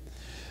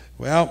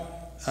 Well,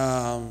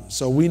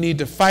 so we need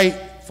to fight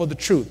for the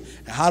truth.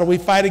 And how do we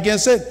fight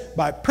against it?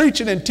 By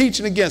preaching and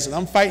teaching against it.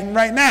 I'm fighting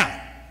right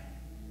now.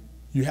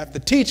 You have to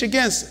teach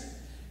against it.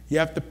 You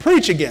have to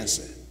preach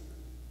against it.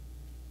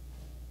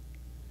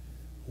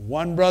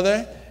 One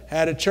brother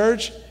had a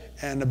church,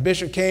 and the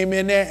bishop came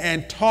in there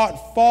and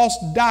taught false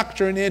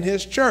doctrine in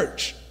his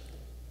church.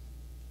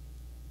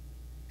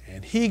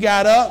 And he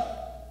got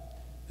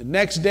up the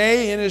next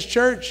day in his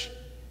church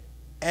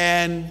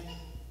and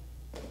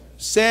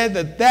said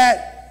that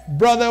that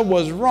brother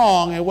was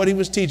wrong in what he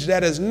was teaching.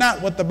 That is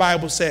not what the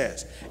Bible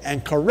says.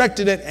 And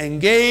corrected it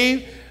and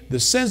gave the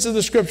sense of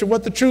the scripture,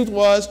 what the truth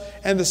was,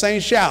 and the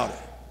saints shouted.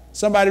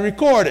 Somebody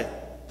recorded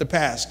the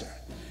pastor,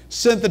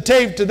 sent the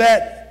tape to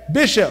that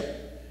bishop,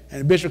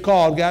 and the bishop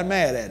called, got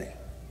mad at him.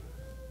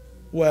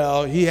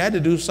 Well, he had to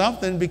do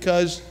something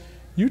because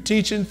you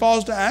teaching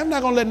false doctrine. I'm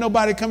not going to let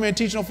nobody come in and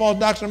teach no false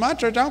doctrine in my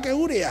church. I don't care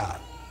who they are.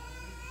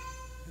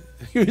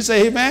 You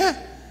say, amen?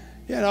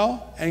 You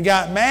know, and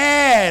got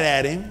mad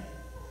at him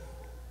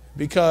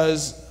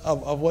because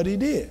of what he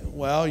did.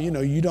 Well, you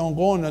know, you don't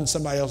go into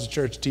somebody else's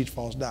church to teach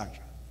false doctrine.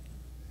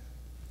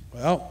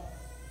 Well,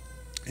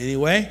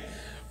 anyway,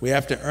 we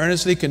have to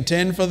earnestly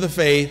contend for the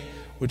faith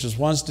which was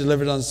once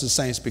delivered unto the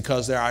saints,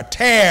 because there are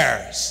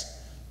tares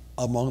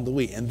among the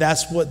wheat. And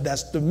that's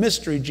the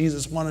mystery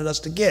Jesus wanted us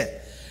to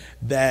get.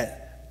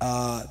 That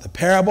the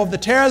parable of the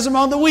tares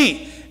among the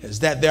wheat is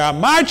that there are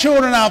my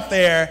children out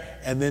there,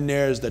 and then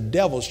there's the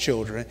devil's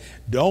children.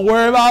 Don't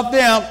worry about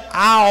them.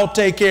 I'll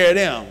take care of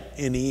them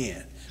in the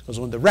end. Because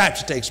when the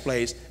rapture takes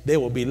place, they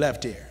will be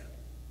left here.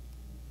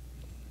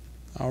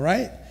 All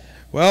right?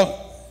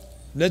 Well,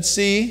 let's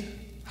see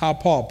how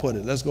Paul put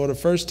it. Let's go to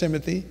 1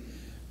 Timothy.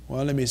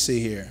 Well, let me see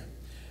here.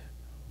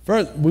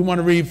 First, we want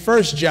to read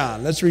 1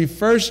 John. Let's read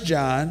 1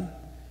 John.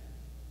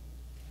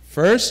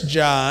 1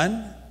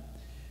 John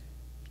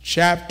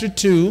chapter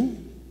 2,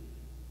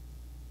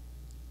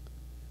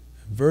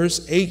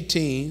 verse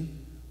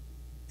 18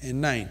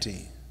 and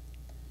 19.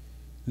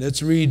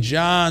 Let's read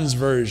John's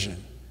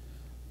version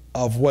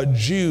of what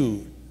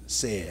Jude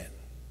said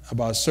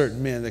about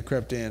certain men that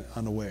crept in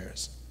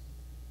unawares.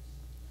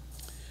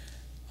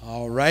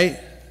 All right.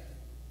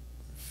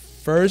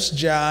 1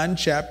 John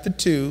chapter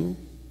 2,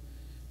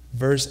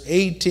 verse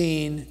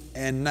 18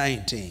 and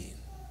 19.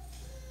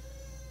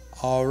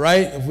 All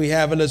right, if we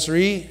have it, let's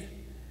read.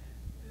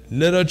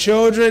 Little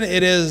children,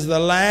 it is the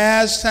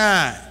last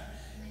time.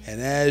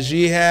 And as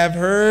ye have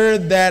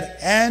heard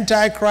that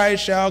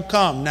Antichrist shall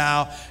come.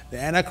 Now,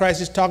 the Antichrist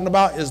he's talking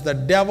about is the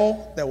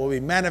devil that will be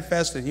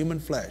manifest in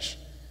human flesh.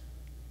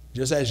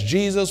 Just as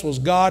Jesus was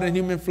God in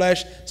human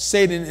flesh,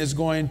 Satan is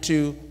going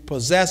to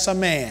possess a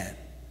man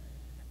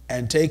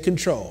and take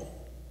control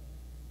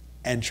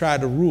and try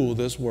to rule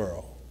this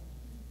world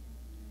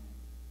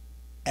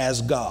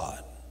as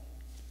God,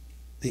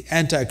 the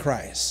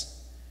Antichrist.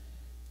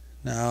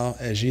 Now,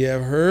 as ye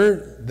have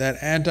heard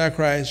that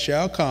Antichrist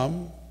shall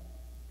come,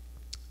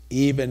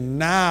 even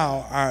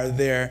now are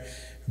there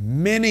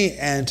many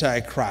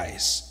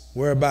antichrists,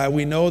 whereby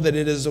we know that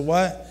it is a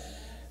what?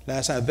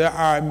 Last time, there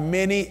are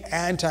many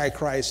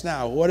antichrists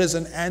now. What is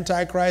an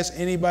antichrist?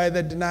 Anybody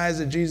that denies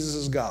that Jesus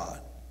is God.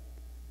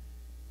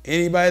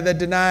 Anybody that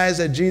denies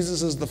that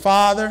Jesus is the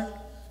Father,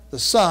 the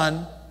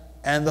Son,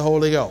 and the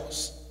Holy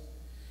Ghost.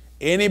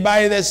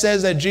 Anybody that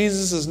says that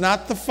Jesus is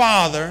not the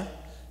Father,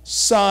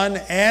 Son,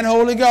 and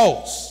Holy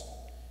Ghost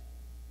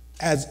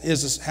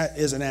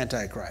is an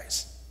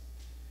antichrist.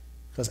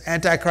 Because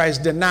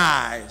Antichrist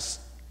denies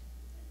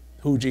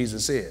who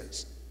Jesus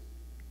is.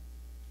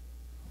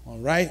 All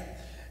right?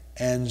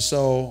 And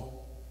so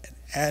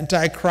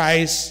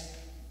Antichrist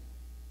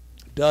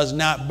does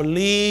not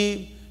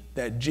believe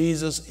that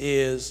Jesus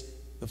is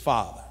the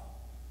Father.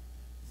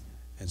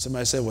 And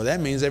somebody said, well, that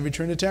means every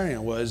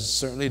Trinitarian. Well, it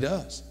certainly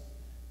does.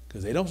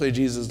 Because they don't say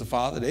Jesus is the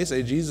Father. They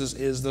say Jesus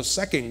is the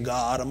second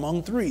God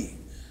among three.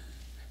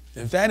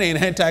 If that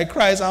ain't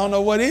Antichrist, I don't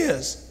know what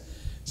is.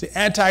 See,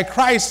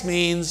 Antichrist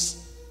means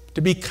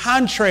to be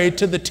contrary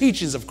to the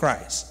teachings of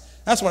Christ.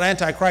 That's what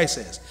Antichrist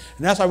is.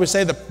 And that's why we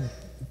say that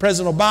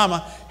President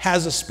Obama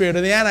has the spirit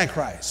of the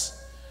Antichrist.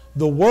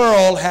 The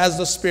world has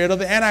the spirit of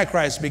the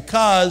Antichrist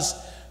because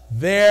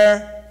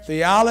their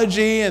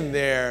theology and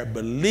their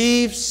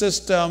belief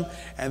system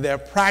and their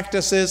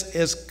practices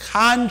is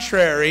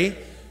contrary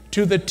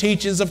to the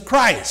teachings of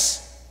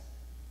Christ.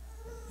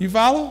 You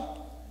follow?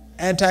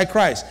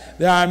 Antichrist.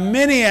 There are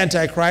many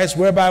antichrists,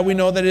 whereby we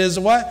know that it is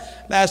what?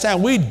 Last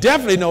time. We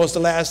definitely know it's the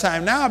last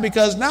time now,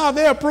 because now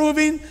they're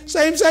approving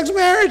same-sex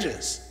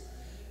marriages.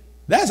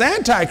 That's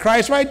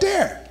Antichrist right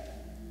there.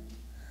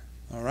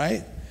 All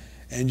right?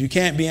 And you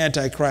can't be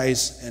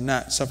Antichrist and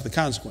not suffer the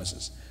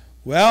consequences.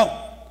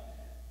 Well,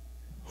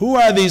 who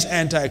are these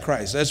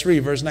antichrists? Let's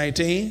read verse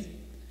 19.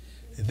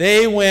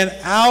 They went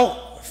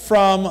out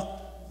from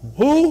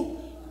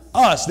who?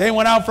 Us. They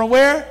went out from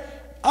where?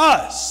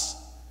 Us.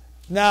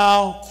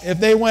 Now, if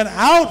they went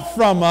out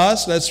from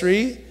us, let's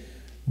read,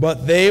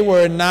 but they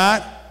were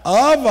not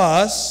of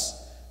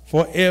us,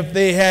 For if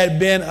they had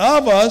been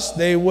of us,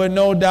 they would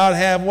no doubt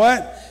have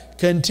what?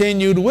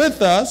 Continued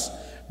with us.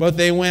 But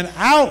they went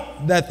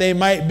out that they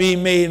might be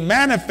made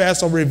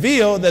manifest or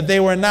revealed that they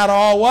were not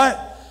all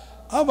what?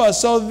 Of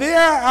us. So there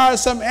are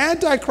some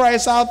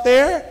antichrists out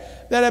there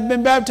that have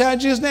been baptized in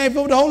Jesus' name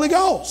filled with the Holy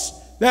Ghost,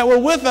 that were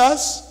with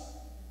us,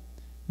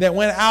 that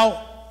went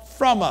out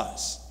from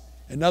us.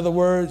 In other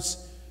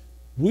words,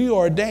 we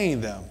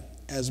ordained them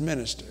as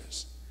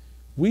ministers.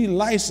 We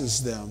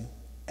licensed them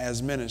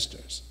as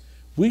ministers.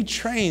 We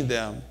trained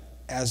them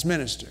as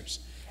ministers.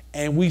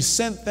 And we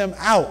sent them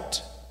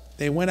out.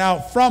 They went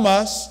out from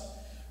us,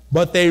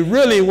 but they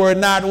really were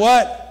not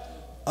what?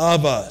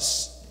 Of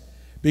us.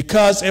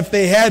 Because if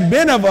they had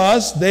been of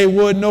us, they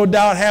would no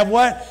doubt have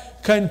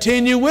what?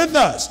 Continue with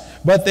us.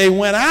 But they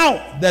went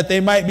out that they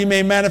might be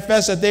made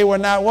manifest that they were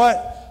not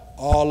what?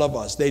 All of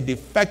us. They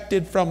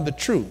defected from the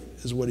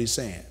truth, is what he's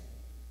saying.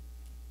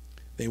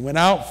 They went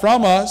out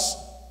from us,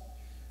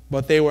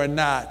 but they were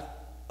not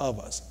of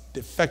us.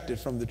 Defected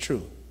from the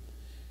truth.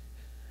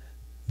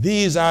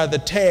 These are the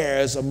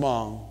tares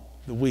among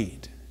the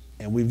wheat.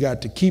 And we've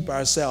got to keep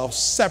ourselves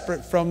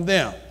separate from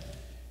them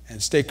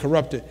and stay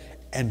corrupted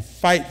and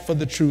fight for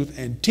the truth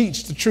and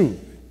teach the truth.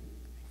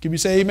 Can you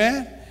say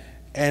amen?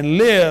 And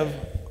live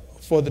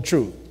for the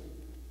truth.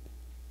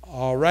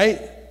 All right.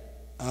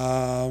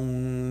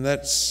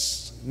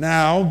 Let's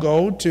now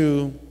go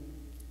to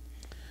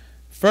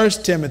 1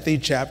 Timothy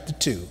chapter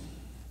 2.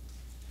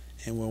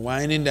 And we're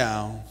winding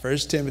down. 1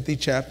 Timothy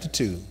chapter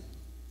 2.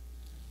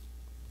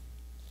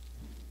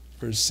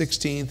 Verse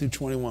 16 through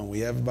 21. We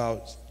have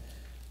about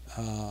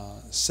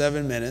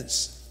 7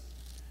 minutes.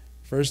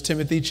 1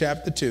 Timothy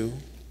chapter 2.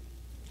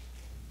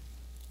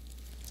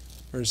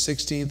 Verse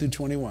 16 through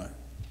 21.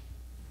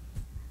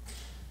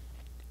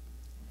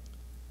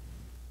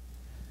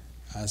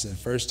 I said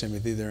 1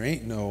 Timothy, there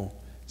ain't no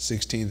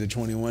 16 to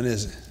 21,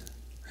 is it?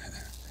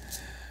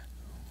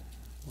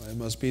 Well, it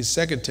must be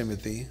 2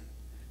 Timothy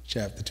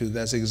chapter 2.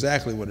 That's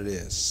exactly what it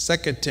is.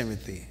 2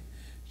 Timothy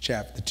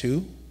chapter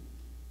 2.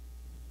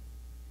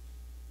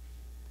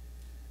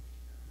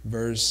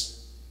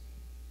 Verse,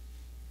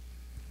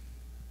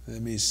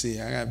 let me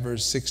see, I got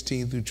verse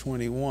 16 through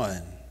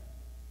 21.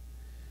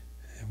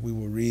 And we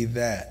will read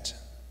that.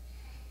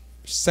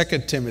 2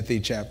 Timothy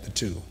chapter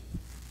 2.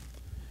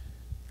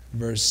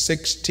 Verse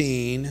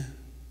 16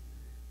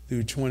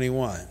 through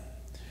 21.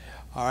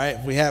 All right,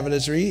 if we have it,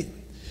 let's read.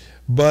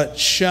 But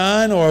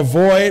shun or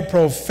avoid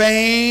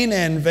profane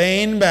and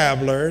vain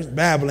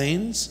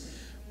babblings,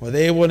 for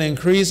they will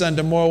increase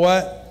unto more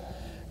what?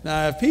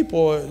 Now, if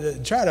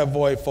people try to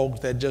avoid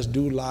folks that just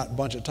do a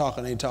bunch of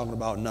talking, ain't talking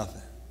about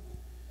nothing.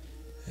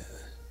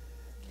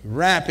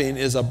 Rapping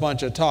is a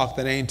bunch of talk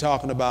that ain't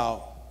talking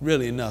about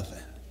really nothing.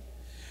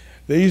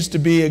 There used to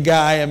be a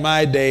guy in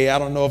my day, I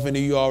don't know if any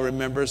of you all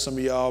remember, some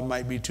of y'all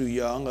might be too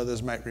young,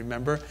 others might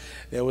remember.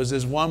 There was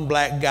this one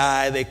black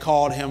guy, they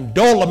called him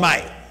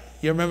Dolomite.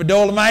 You remember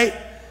Dolomite?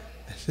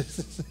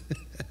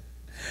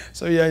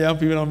 So yeah, young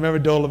people don't remember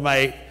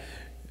Dolomite.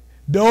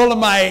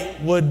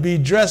 Dolomite would be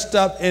dressed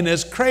up in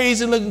this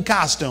crazy looking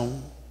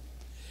costume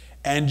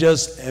and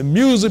just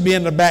music be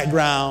in the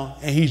background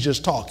and he's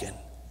just talking,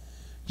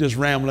 just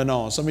rambling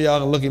on. Some of y'all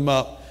can look him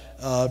up,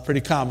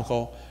 pretty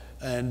comical.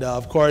 And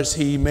of course,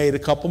 he made a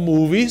couple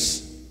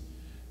movies.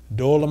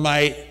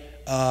 Dolomite,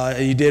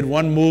 he did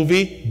one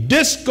movie,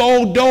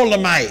 Disco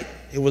Dolomite.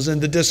 It was in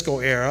the disco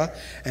era,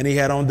 and he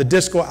had on the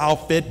disco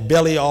outfit,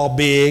 belly all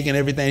big and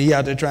everything. He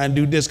out there trying to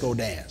do disco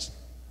dance.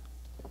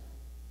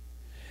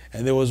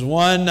 And there was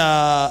one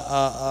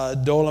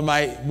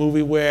Dolomite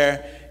movie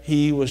where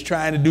he was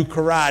trying to do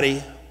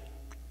karate,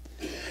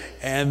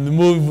 and the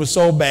movie was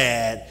so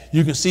bad,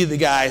 you can see the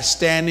guy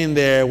standing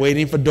there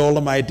waiting for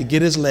Dolomite to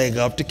get his leg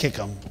up to kick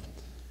him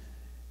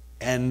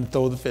and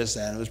throw the fist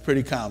at him. It was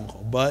pretty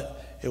comical,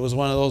 but it was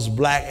one of those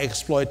black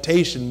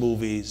exploitation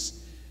movies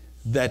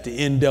that the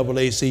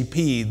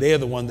NAACP, they're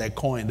the one that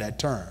coined that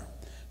term.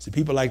 See,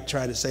 people like to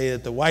try to say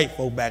that the white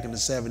folk back in the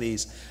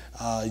 70s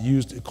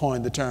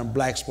coined the term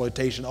black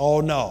exploitation.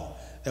 Oh no,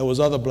 there was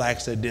other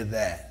blacks that did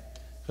that,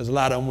 because a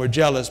lot of them were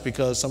jealous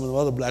because some of the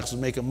other blacks was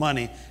making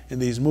money in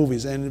these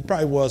movies, and it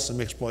probably was some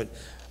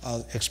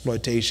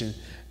exploitation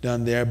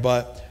done there.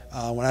 But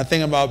when I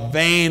think about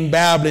vain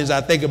babblings, I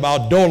think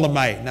about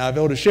Dolomite. Now, if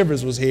Elder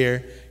Shivers was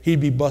here,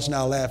 he'd be busting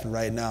out laughing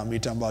right now, me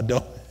talking about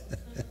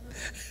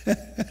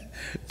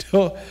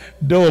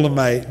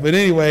Dolomite. But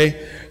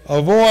anyway,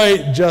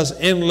 avoid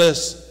just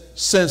endless,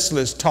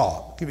 senseless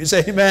talk. Can you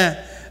say amen?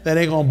 That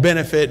ain't going to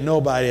benefit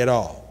nobody at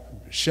all.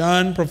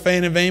 Shun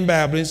profane and vain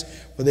babblings,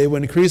 for they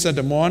will increase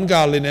unto more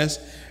ungodliness,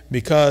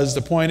 because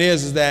the point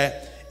is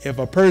that if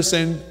a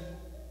person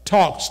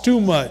talks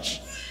too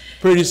much,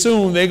 pretty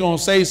soon they're going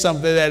to say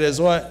something that is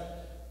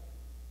what?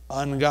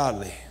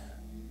 Ungodly.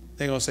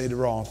 They're going to say the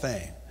wrong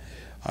thing.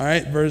 All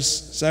right,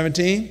 verse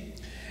 17.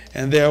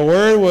 And their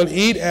word will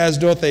eat as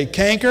doth a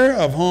canker,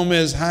 of whom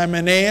is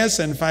Hymenaeus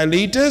and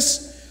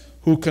Philetus,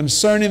 who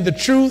concerning the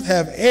truth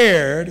have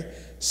erred,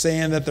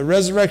 saying that the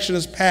resurrection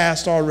is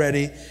past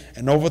already,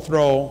 and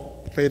overthrow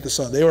faith of the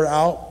Son. They were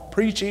out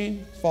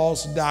preaching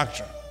false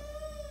doctrine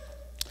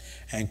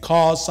and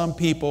cause some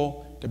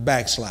people to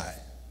backslide,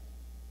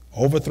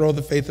 overthrow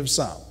the faith of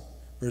some.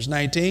 Verse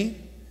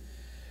 19,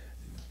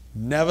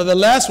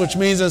 nevertheless, which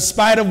means in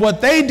spite of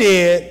what they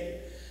did,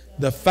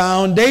 the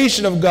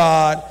foundation of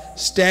God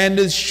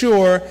standeth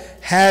sure,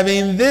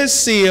 having this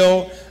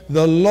seal,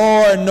 the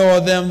Lord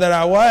knoweth them that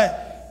are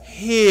what?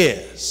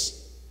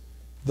 His.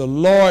 The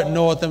Lord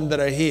knoweth them that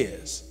are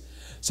his.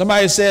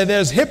 Somebody said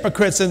there's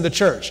hypocrites in the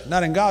church,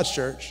 not in God's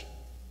church.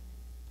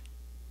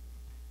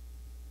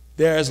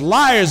 There's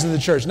liars in the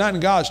church, not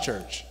in God's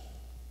church.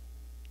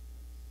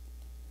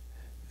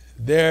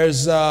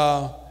 There's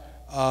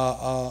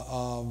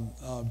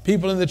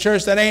people in the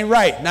church that ain't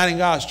right, not in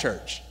God's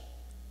church.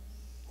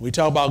 We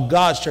talk about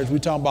God's church, we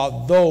talk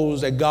about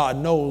those that God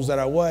knows that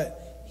are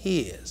what?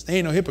 His. There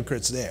ain't no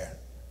hypocrites there.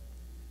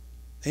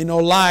 There ain't no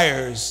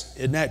liars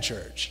in that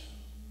church.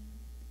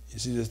 You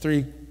see, the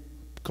three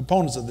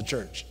components of the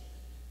church.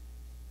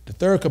 The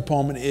third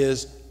component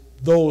is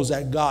those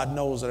that God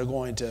knows that are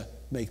going to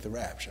make the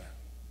rapture.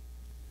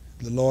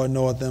 The Lord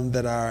knoweth them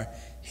that are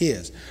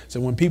his. So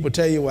when people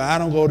tell you, well, I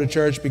don't go to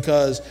church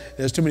because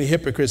there's too many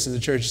hypocrites in the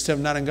church, you tell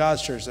them, not in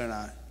God's church, they're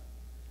not.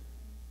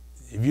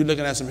 If you're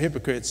looking at some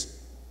hypocrites,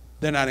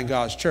 they're not in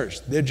God's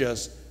church. They're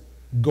just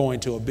going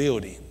to a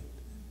building.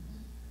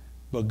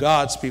 But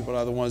God's people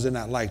are the ones that are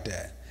not like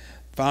that.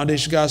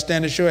 Foundation of God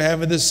standeth sure,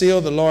 having this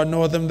seal, the Lord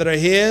knoweth them that are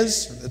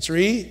his. Let's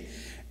read.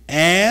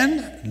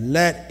 And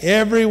let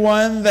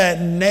everyone that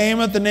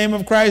nameth the name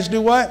of Christ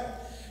do what?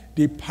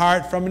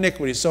 Depart from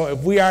iniquity. So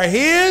if we are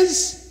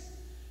his,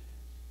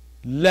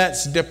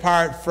 let's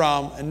depart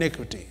from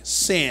iniquity,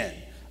 sin,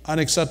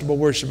 unacceptable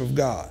worship of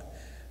God.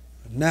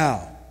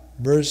 Now,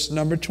 verse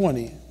number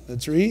 20.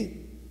 Let's read.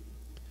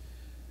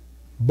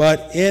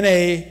 But in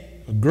a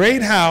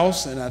great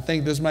house, and I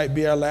think this might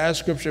be our last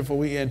scripture for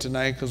we end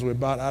tonight because we're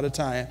about out of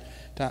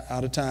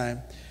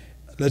time.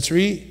 Let's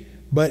read.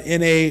 But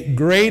in a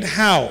great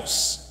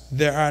house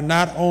there are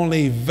not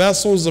only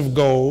vessels of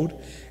gold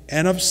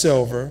and of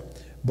silver,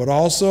 but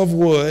also of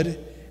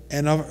wood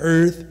and of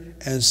earth,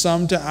 and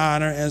some to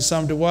honor and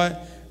some to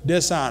what?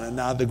 Dishonor.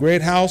 Now the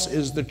great house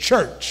is the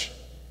church.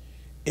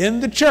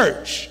 In the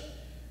church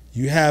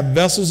you have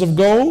vessels of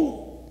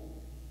gold,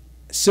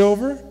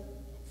 silver,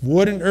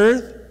 wood and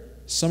earth,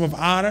 some of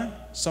honor,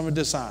 some of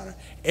dishonor.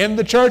 In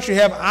the church you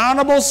have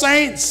honorable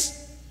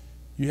saints,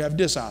 you have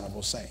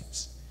dishonorable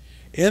saints.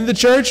 In the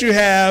church you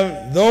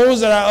have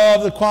those that are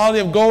of the quality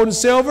of gold and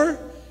silver,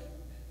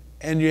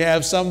 and you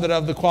have some that are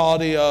of the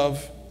quality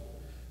of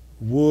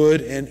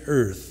wood and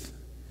earth.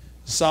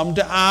 Some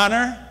to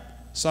honor,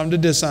 some to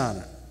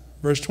dishonor.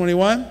 Verse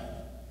 21.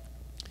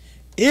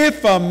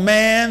 If a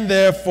man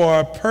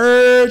therefore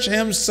purge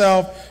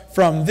himself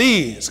from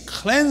these,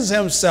 cleanse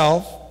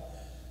himself,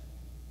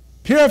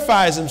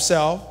 purifies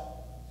himself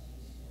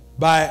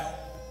by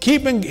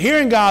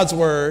hearing God's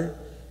word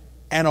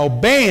and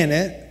obeying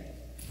it,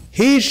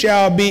 he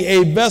shall be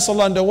a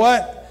vessel unto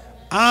what?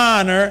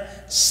 Honor,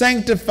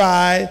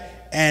 sanctified,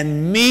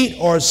 and meet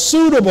or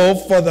suitable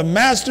for the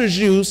master's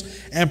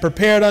use, and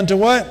prepared unto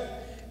what?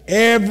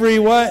 Every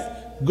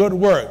what? Good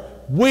work.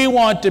 We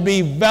want to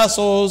be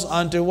vessels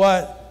unto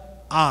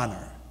what?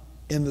 Honor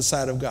in the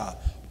sight of God.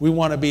 We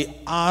want to be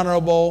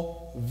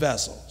honorable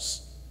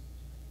vessels.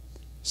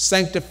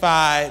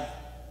 Sanctified,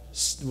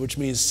 which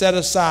means set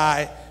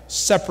aside,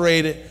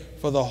 separated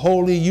for the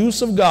holy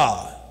use of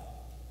God,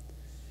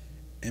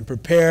 and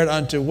prepared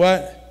unto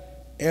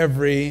what?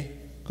 Every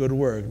good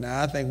work.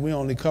 Now, I think we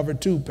only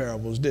covered 2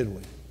 parables, didn't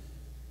we?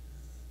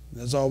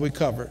 That's all we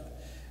covered.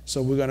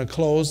 So we're going to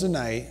close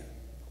tonight.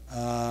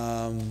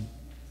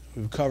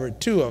 We've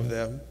covered 2 of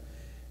them.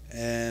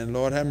 And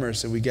Lord have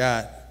mercy, we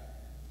got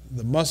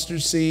the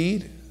mustard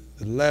seed,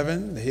 the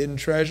leaven, the hidden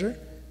treasure,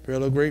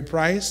 pearl of great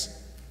price,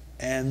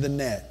 and the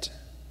net.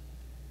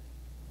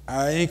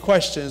 Any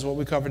questions what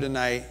we covered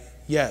tonight?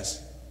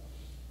 Yes.